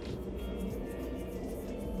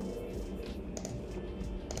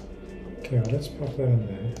 Okay, well, let's pop that in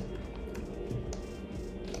there.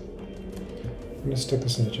 I'm going to stick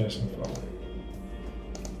this in the JSON file.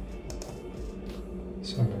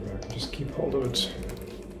 Somewhere I can just keep hold of it.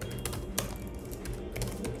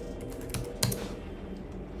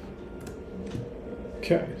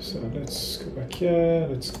 Okay, so let's go back here,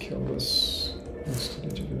 let's kill this, let's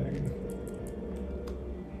delete everything.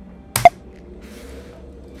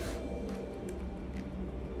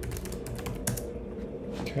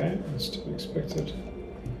 Okay, that's to be expected.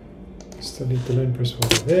 Let's delete the WordPress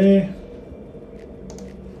folder there.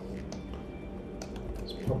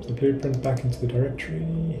 Let's pop the blueprint back into the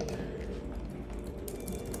directory.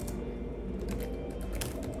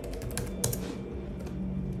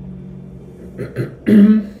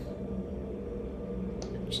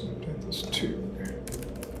 Let's update this too.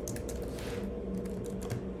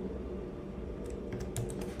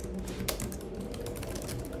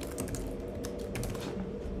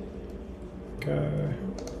 Go.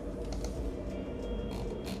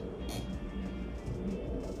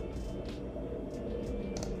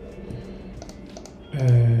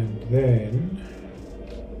 And then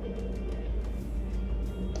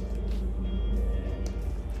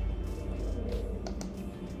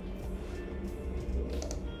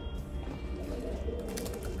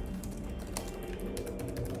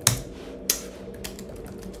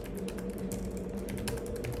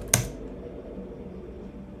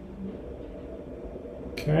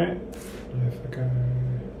okay. Okay, if I go,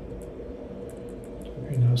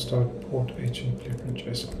 we now start port agent blueprint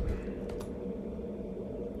JSON.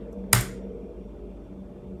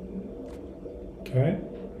 Okay.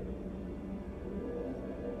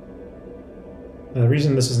 Now the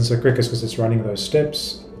reason this isn't so quick is because it's running those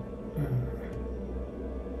steps.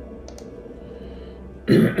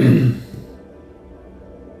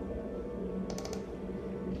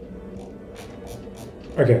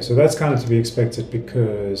 Okay, so that's kind of to be expected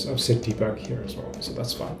because I've set debug here as well, so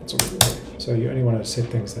that's fine. That's all good. So you only want to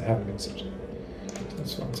set things that haven't been set. So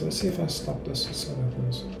that's fine. So let's see if I stop this and see what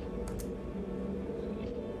happens.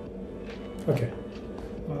 Okay,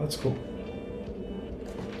 well, that's cool.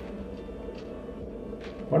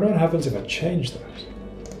 I wonder what happens if I change that.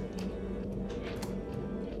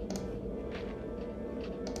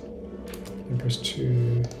 And press 2,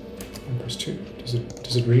 and press 2. Does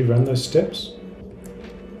it rerun those steps?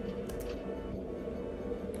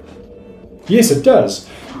 Yes, it does.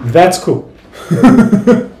 That's cool.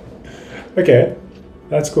 Okay,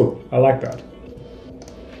 that's cool. I like that.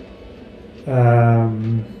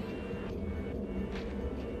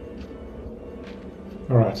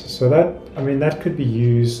 All right, so that, I mean, that could be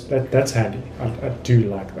used. That's handy. I do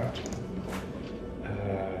like that.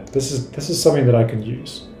 This is something that I can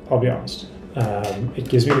use. I'll be honest. It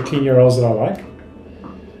gives me the clean URLs that I like.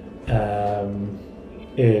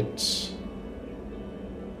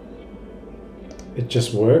 It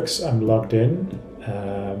just works. I'm logged in.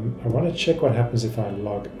 I want to check what happens if I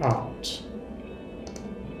log out.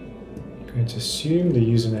 I'm going to assume the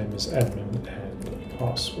username is admin and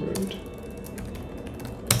password.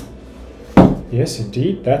 Yes,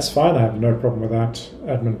 indeed, that's fine. I have no problem with that.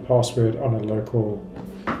 Admin password on a local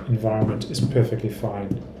environment is perfectly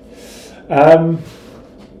fine.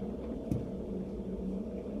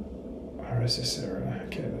 RSS error.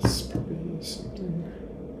 Okay, that's probably something.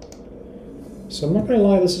 So I'm not going to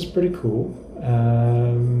lie, this is pretty cool.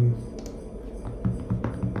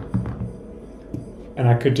 And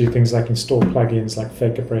I could do things like install plugins like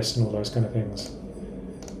FakerPress and all those kind of things.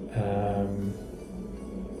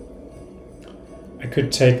 I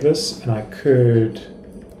could take this and I could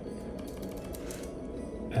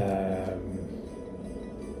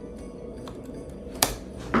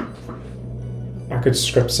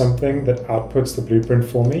script something that outputs the blueprint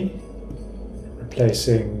for me,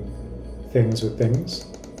 replacing things with things.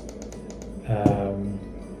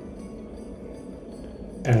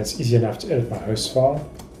 And it's easy enough to edit my host file.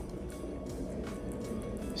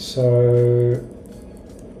 So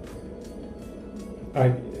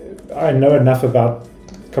I know enough about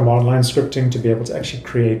command line scripting to be able to actually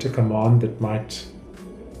create a command that might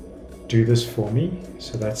do this for me.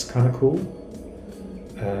 So that's kind of cool.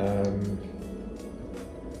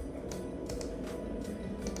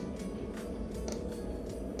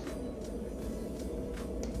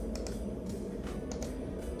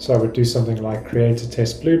 So I would do something like create a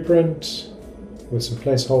test blueprint with some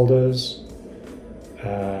placeholders.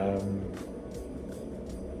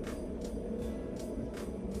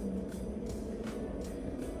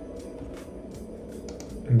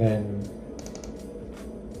 And then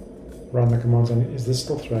run the commands on it. Is this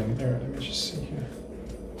still throwing an error? Let me just see here.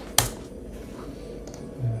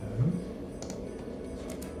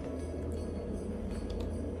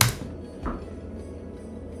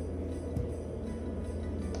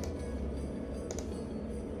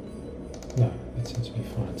 No, that seems to be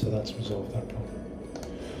fine. So that's resolved that problem.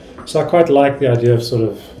 So I quite like the idea of sort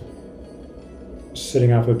of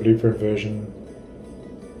setting up a blueprint version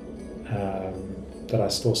that I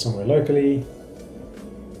store somewhere locally,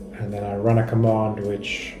 and then I run a command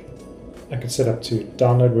which I could set up to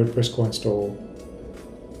download WordPress core install,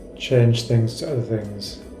 change things to other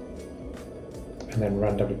things, and then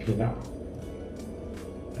run WP now.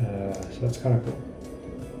 So that's kind of cool.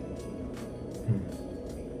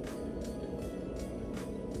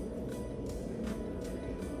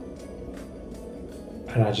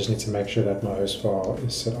 And I just need to make sure that my host file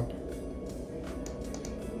is set up.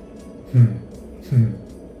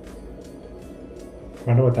 I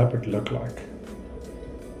wonder what that would look like.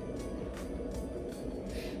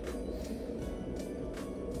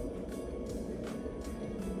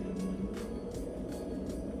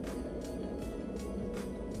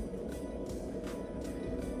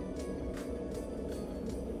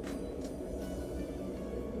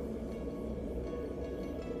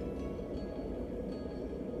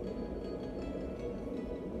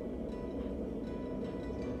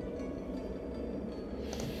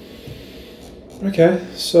 Okay,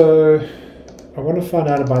 so I want to find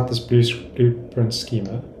out about this blueprint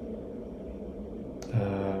schema.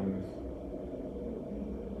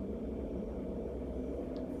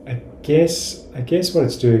 guess what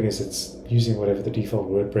it's doing is it's using whatever the default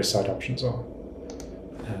WordPress site options are.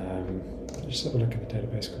 Just have a look at the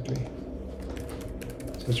database quickly.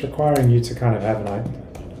 So it's requiring you to kind of have an idea.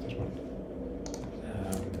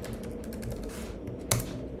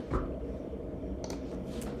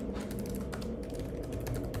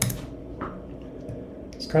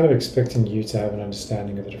 It's kind of expecting you to have an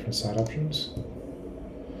understanding of the different site options.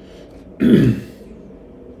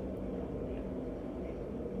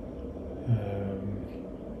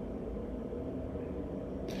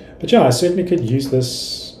 But yeah, I certainly could use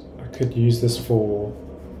this. I could use this for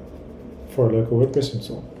a local WordPress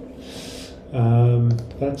install.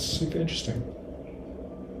 That's super interesting.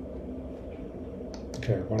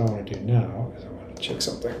 Okay, what I want to do now is I want to check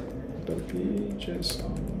something.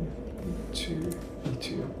 JSON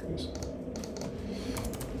E2 goes.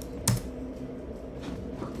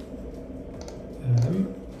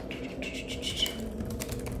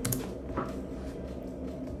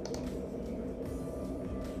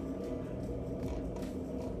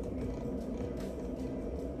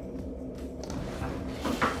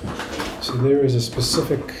 So there is a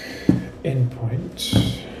specific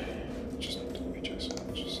endpoint.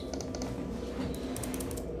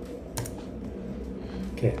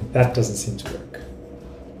 Okay, that doesn't seem to work,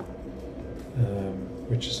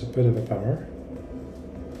 which is a bit of a bummer.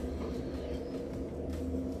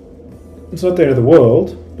 It's not the end of the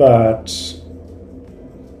world, but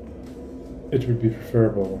it would be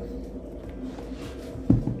preferable.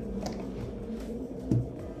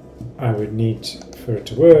 I would need, for it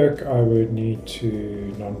to work, I would need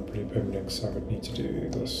to non-blue permalinks. I would need to do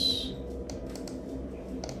this,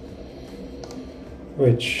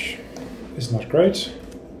 which is not great.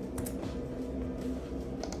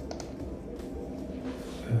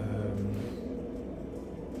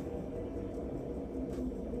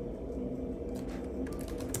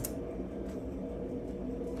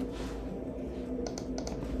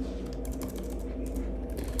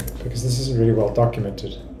 Because this isn't really well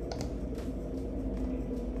documented.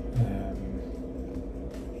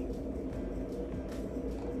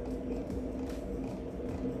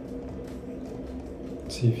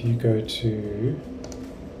 See if you go to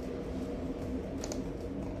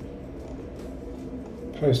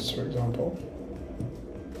posts, for example.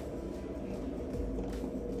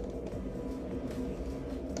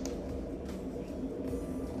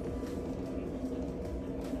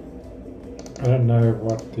 I don't know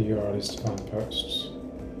what the URL is to find posts.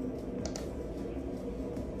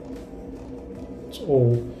 It's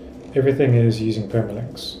all, everything is using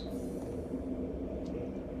permalinks.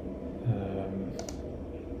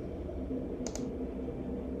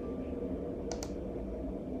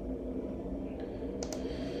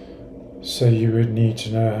 So you would need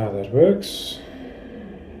to know how that works.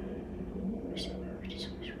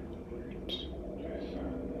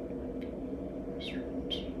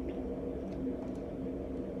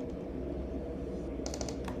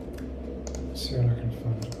 See what I can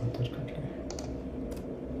find about that quickly.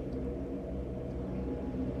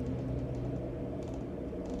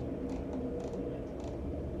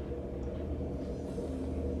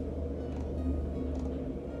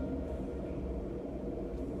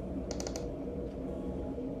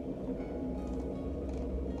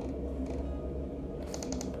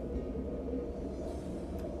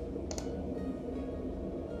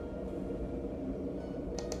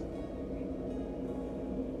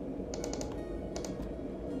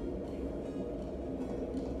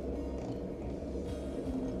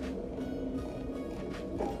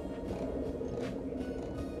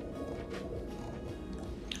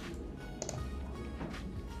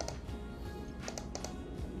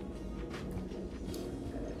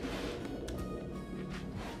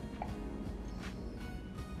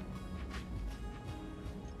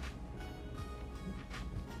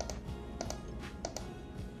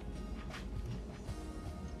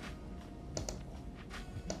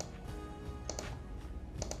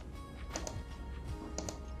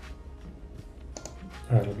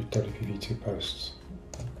 It'll be WPV2 posts.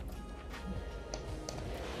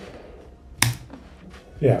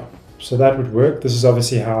 Yeah, so that would work. This is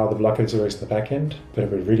obviously how the block editor works in the back end, but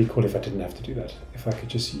it would be really cool if I didn't have to do that. If I could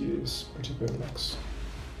just use pretty permalinks.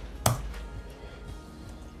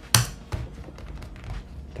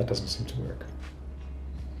 That doesn't seem to work.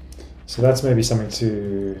 So that's maybe something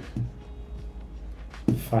to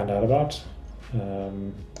find out about.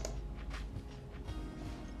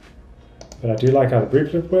 But I do like how the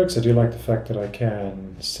brieflet works. I do like the fact that I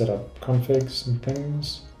can set up configs and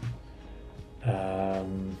things.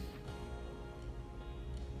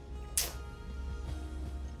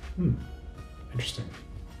 Interesting.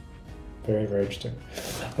 Very, very interesting.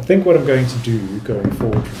 I think what I'm going to do going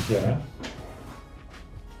forward from here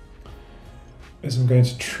is I'm going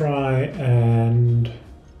to try and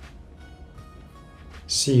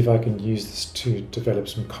see if I can use this to develop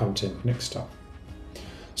some content next time.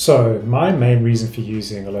 So my main reason for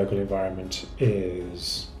using a local environment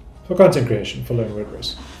is for content creation, for Learn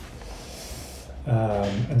WordPress.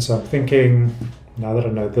 And so I'm thinking, now that I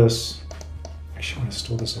know this, actually I want to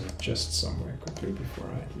store this in a gist somewhere quickly before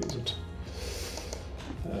I lose it.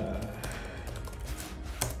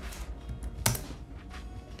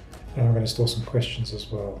 And I'm going to store some questions as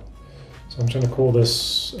well. So I'm trying to call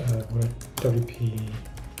this WP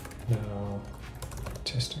now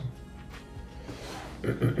testing.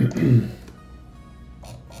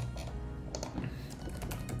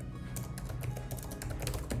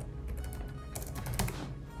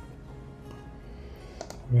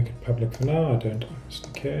 Make it public for now, I don't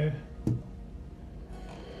honestly care.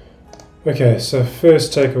 Okay, so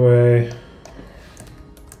first takeaway.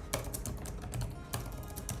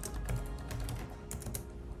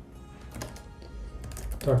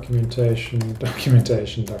 Documentation.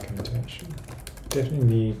 Definitely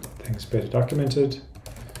need things better documented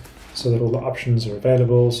so that all the options are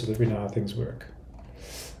available so that we know how things work.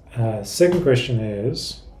 Second question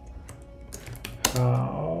is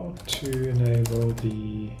how to enable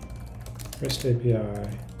the REST API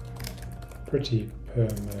pretty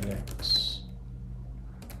permalinks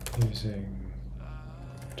using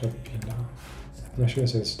WP Now. I'm actually going to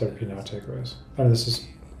say this is WP Now takeaways. Oh, this is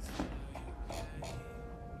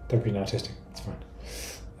WP Now testing, it's fine.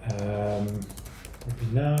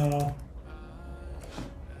 WP Now,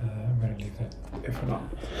 I'm going to leave that there for now.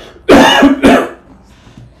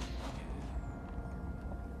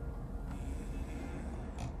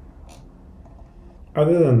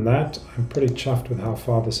 Other than that, I'm pretty chuffed with how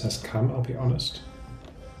far this has come, I'll be honest.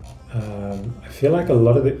 I feel like a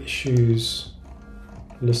lot of the issues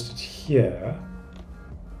listed here,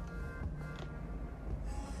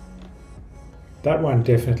 that one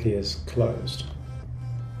definitely is closed.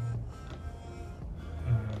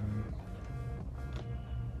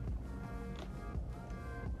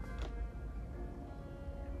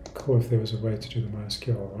 Cool if there was a way to do the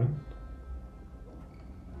MySQL one.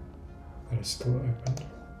 That is still open.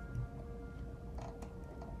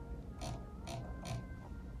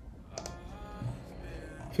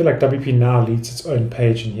 I feel like WP Now leads its own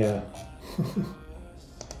page in here. But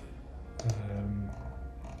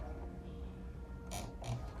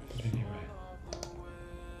anyway.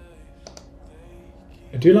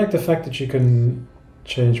 I do like the fact that you can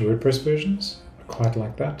change WordPress versions. I quite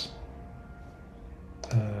like that.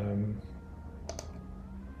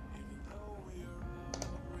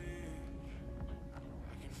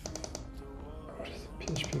 What is the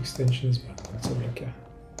PHP extensions? Let's have a look here.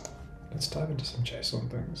 Let's dive into some JSON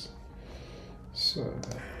things. So,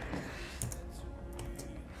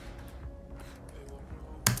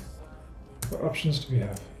 what options do we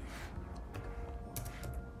have?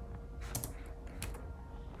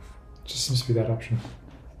 Just seems to be that option.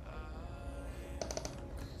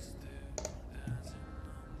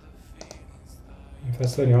 If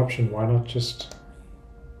that's the only option, why not just...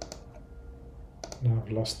 No,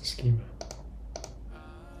 I've lost the schema.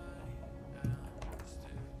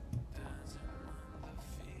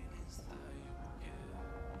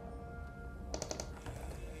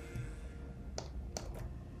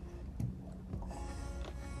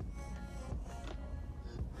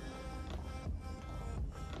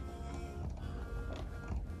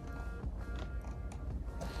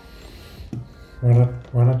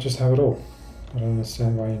 Why not just have it all? I don't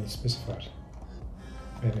understand why you need to specify it.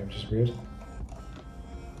 Maybe I'm just weird.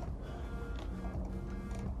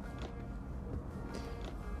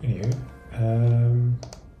 Anywho,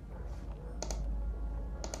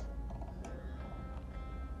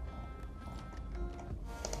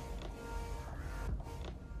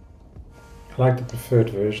 I like the preferred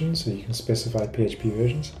version, so you can specify PHP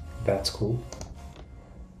versions. That's cool.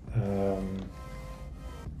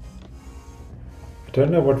 I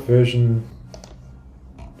don't know what version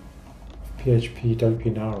of PHP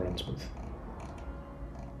WP Now runs with.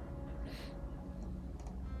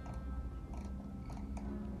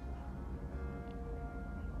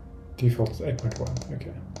 Default is 8.1.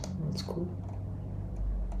 Okay, that's cool.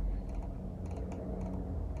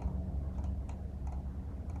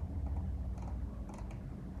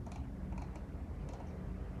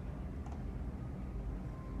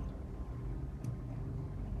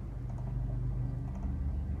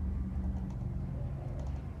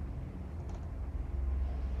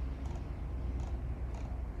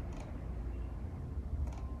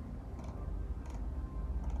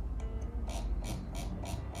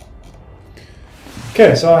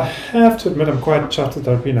 Okay, so I have to admit I'm quite chuffed with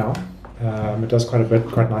WP now. It does quite a bit,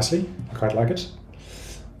 quite nicely. I quite like it.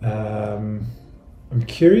 I'm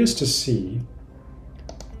curious to see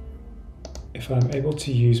if I'm able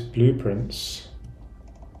to use blueprints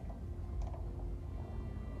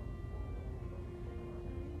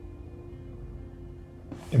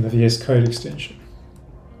in the VS Code extension.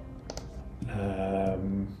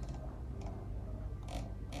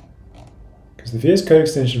 Because the VS Code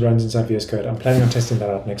extension runs inside VS Code. I'm planning on testing that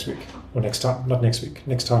out next week, or next time, not next week,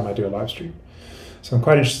 next time I do a live stream. So I'm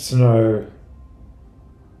quite interested to know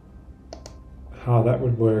how that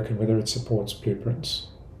would work and whether it supports blueprints.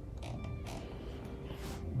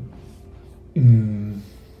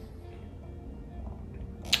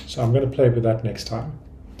 So I'm going to play with that next time.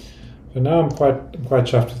 So now I'm quite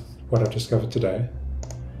chuffed with what I've discovered today.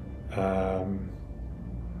 I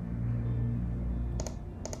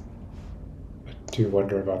do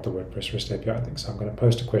wonder about the WordPress REST API thing, so I'm going to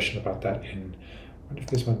post a question about that in. I wonder if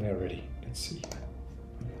there's one there already. Let's see.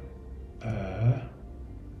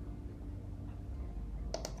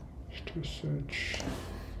 To search.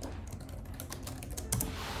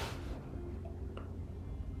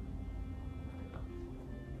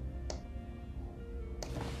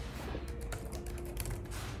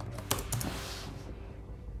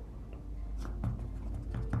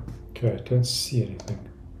 Okay, I don't see anything.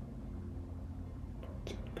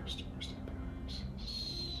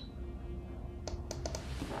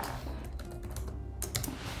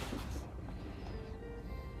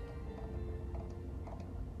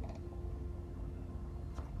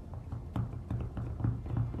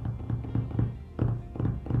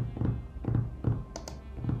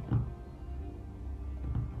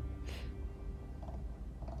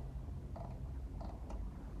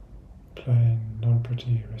 Plain,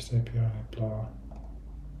 non-pretty, REST API, blah.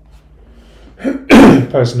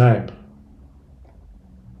 Post name.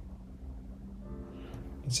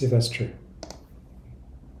 Let's see if that's true.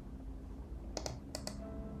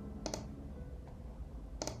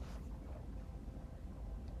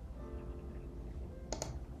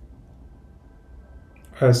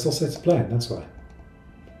 Oh, it still says plain, that's why.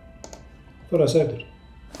 I thought I saved it.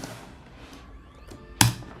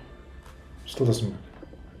 Still doesn't work.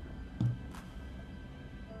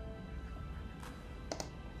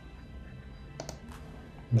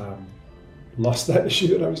 Now I've lost that issue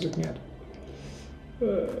that I was looking at.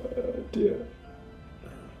 Dear.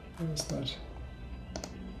 Where's that?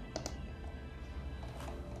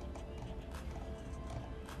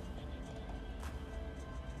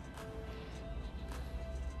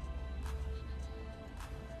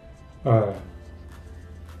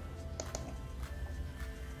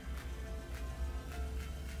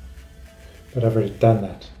 But I've already done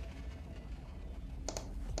that.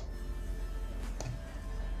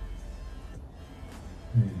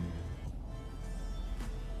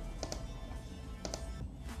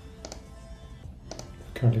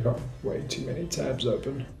 Currently got way too many tabs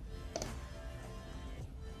open.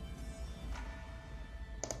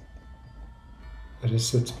 That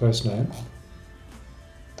is its post name.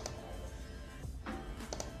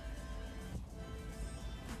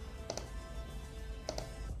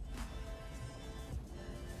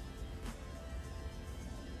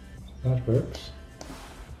 That works.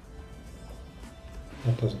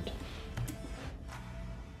 That doesn't.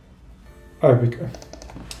 Oh,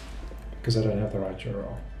 because I don't have the right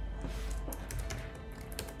URL.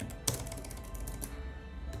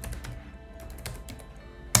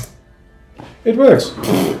 It works.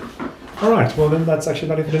 All right. Well, then that's actually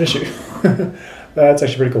not even an issue. That's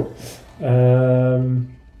actually pretty cool.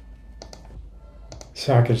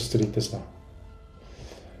 So I can just delete this now.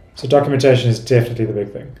 So documentation is definitely the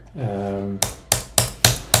big thing.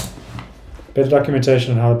 Better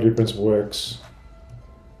documentation on how the blueprints works.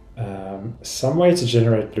 Some way to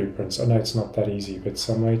generate blueprints. I know it's not that easy, but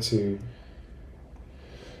some way to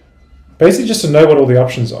basically just to know what all the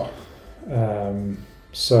options are.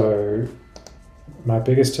 So my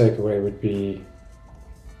biggest takeaway would be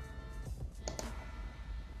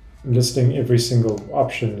listing every single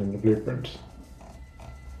option in the blueprint.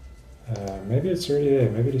 Maybe it's already there.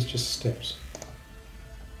 Maybe it is just steps.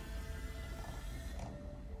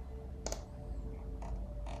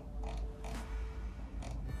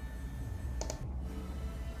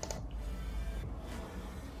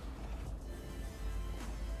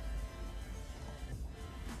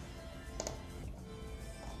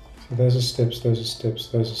 So those are steps, those are steps,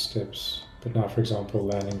 those are steps. But now, for example,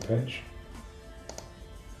 landing page.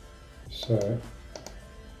 So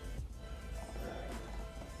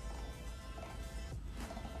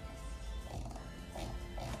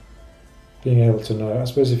being able to know. I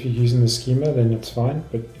suppose if you're using the schema, then it's fine,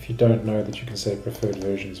 but if you don't know that, you can say preferred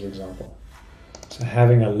versions, for example. So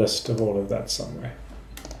having a list of all of that somewhere.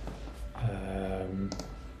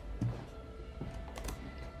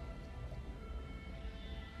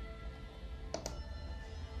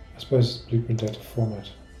 I suppose blueprint data format.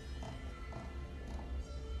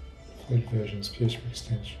 Preferred versions, PHP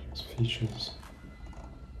extensions, features,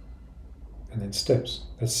 and then steps.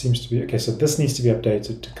 That seems to be, okay, so this needs to be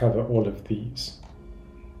updated to cover all of these.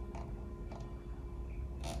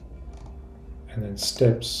 And then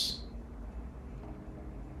steps.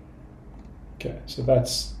 Okay, so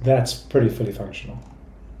that's pretty fully functional.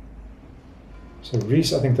 So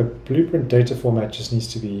Reese, I think the blueprint data format just needs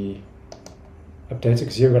to be updated,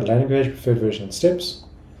 because here we've got landing page, preferred version, and steps.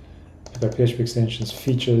 We've got PHP extensions,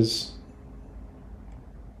 features.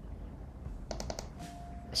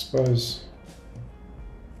 I suppose.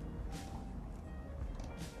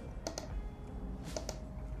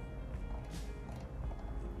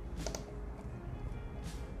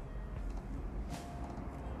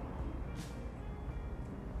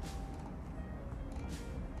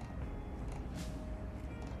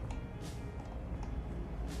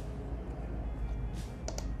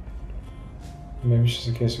 Maybe it's just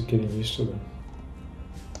a case of getting used to them.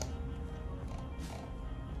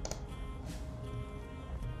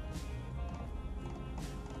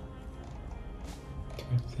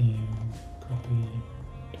 Type theme, copy,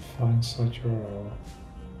 define site URL.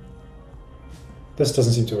 This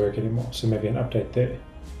doesn't seem to work anymore, so maybe an update there.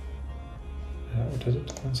 What does it?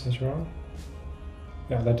 Define site URL?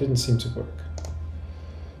 Yeah, that didn't seem to work.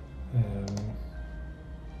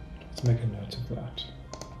 Let's make a note of that.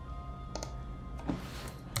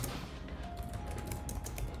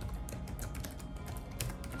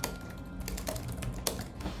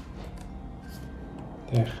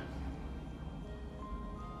 There.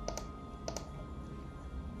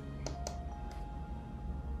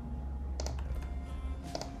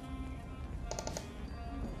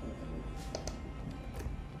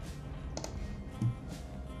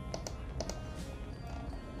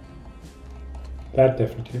 That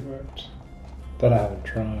definitely worked. That I haven't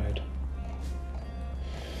tried.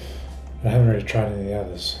 I haven't really tried any of the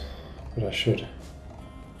others, but I should.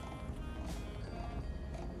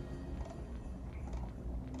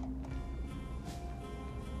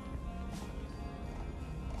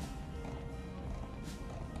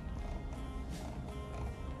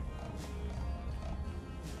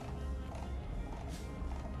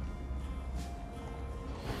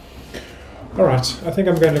 All right, I think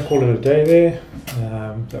I'm going to call it a day there.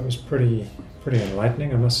 That was pretty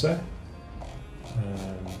enlightening, I must say.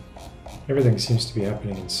 Everything seems to be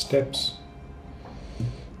happening in steps.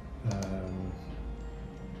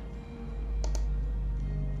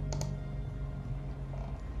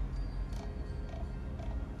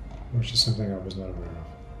 Which is something I was not aware of.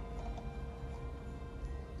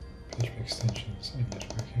 PHP extensions and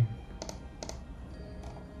networking.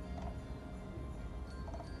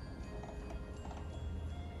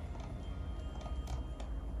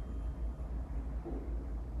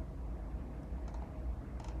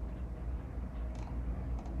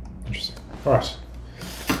 Interesting. All right,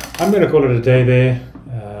 I'm going to call it a day there.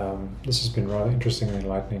 This has been rather interesting and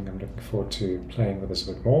enlightening. I'm looking forward to playing with this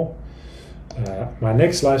a bit more. My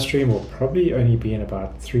next live stream will probably only be in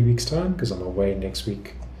about 3 weeks' time, because I'm away next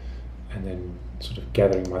week, and then sort of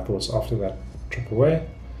gathering my thoughts after that trip away.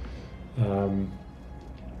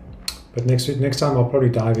 But next time I'll probably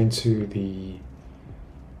dive into the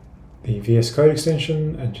VS Code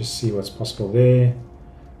extension and just see what's possible there.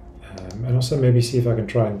 And also maybe see if I can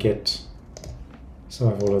try and get some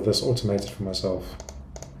of all of this automated for myself.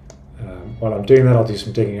 While I'm doing that, I'll do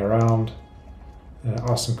some digging around,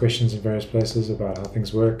 ask some questions in various places about how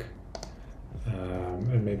things work,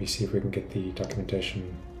 and maybe see if we can get the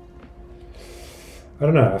documentation. I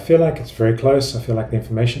don't know, I feel like it's very close. I feel like the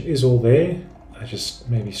information is all there. I just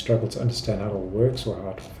maybe struggle to understand how it all works or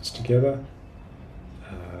how it fits together.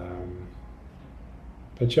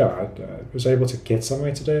 But yeah, I was able to get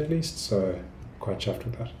somewhere today at least, so I'm quite chuffed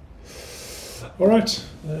with that. All right,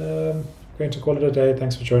 going to call it a day.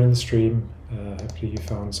 Thanks for joining the stream. Hopefully you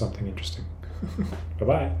found something interesting.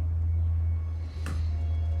 Bye-bye.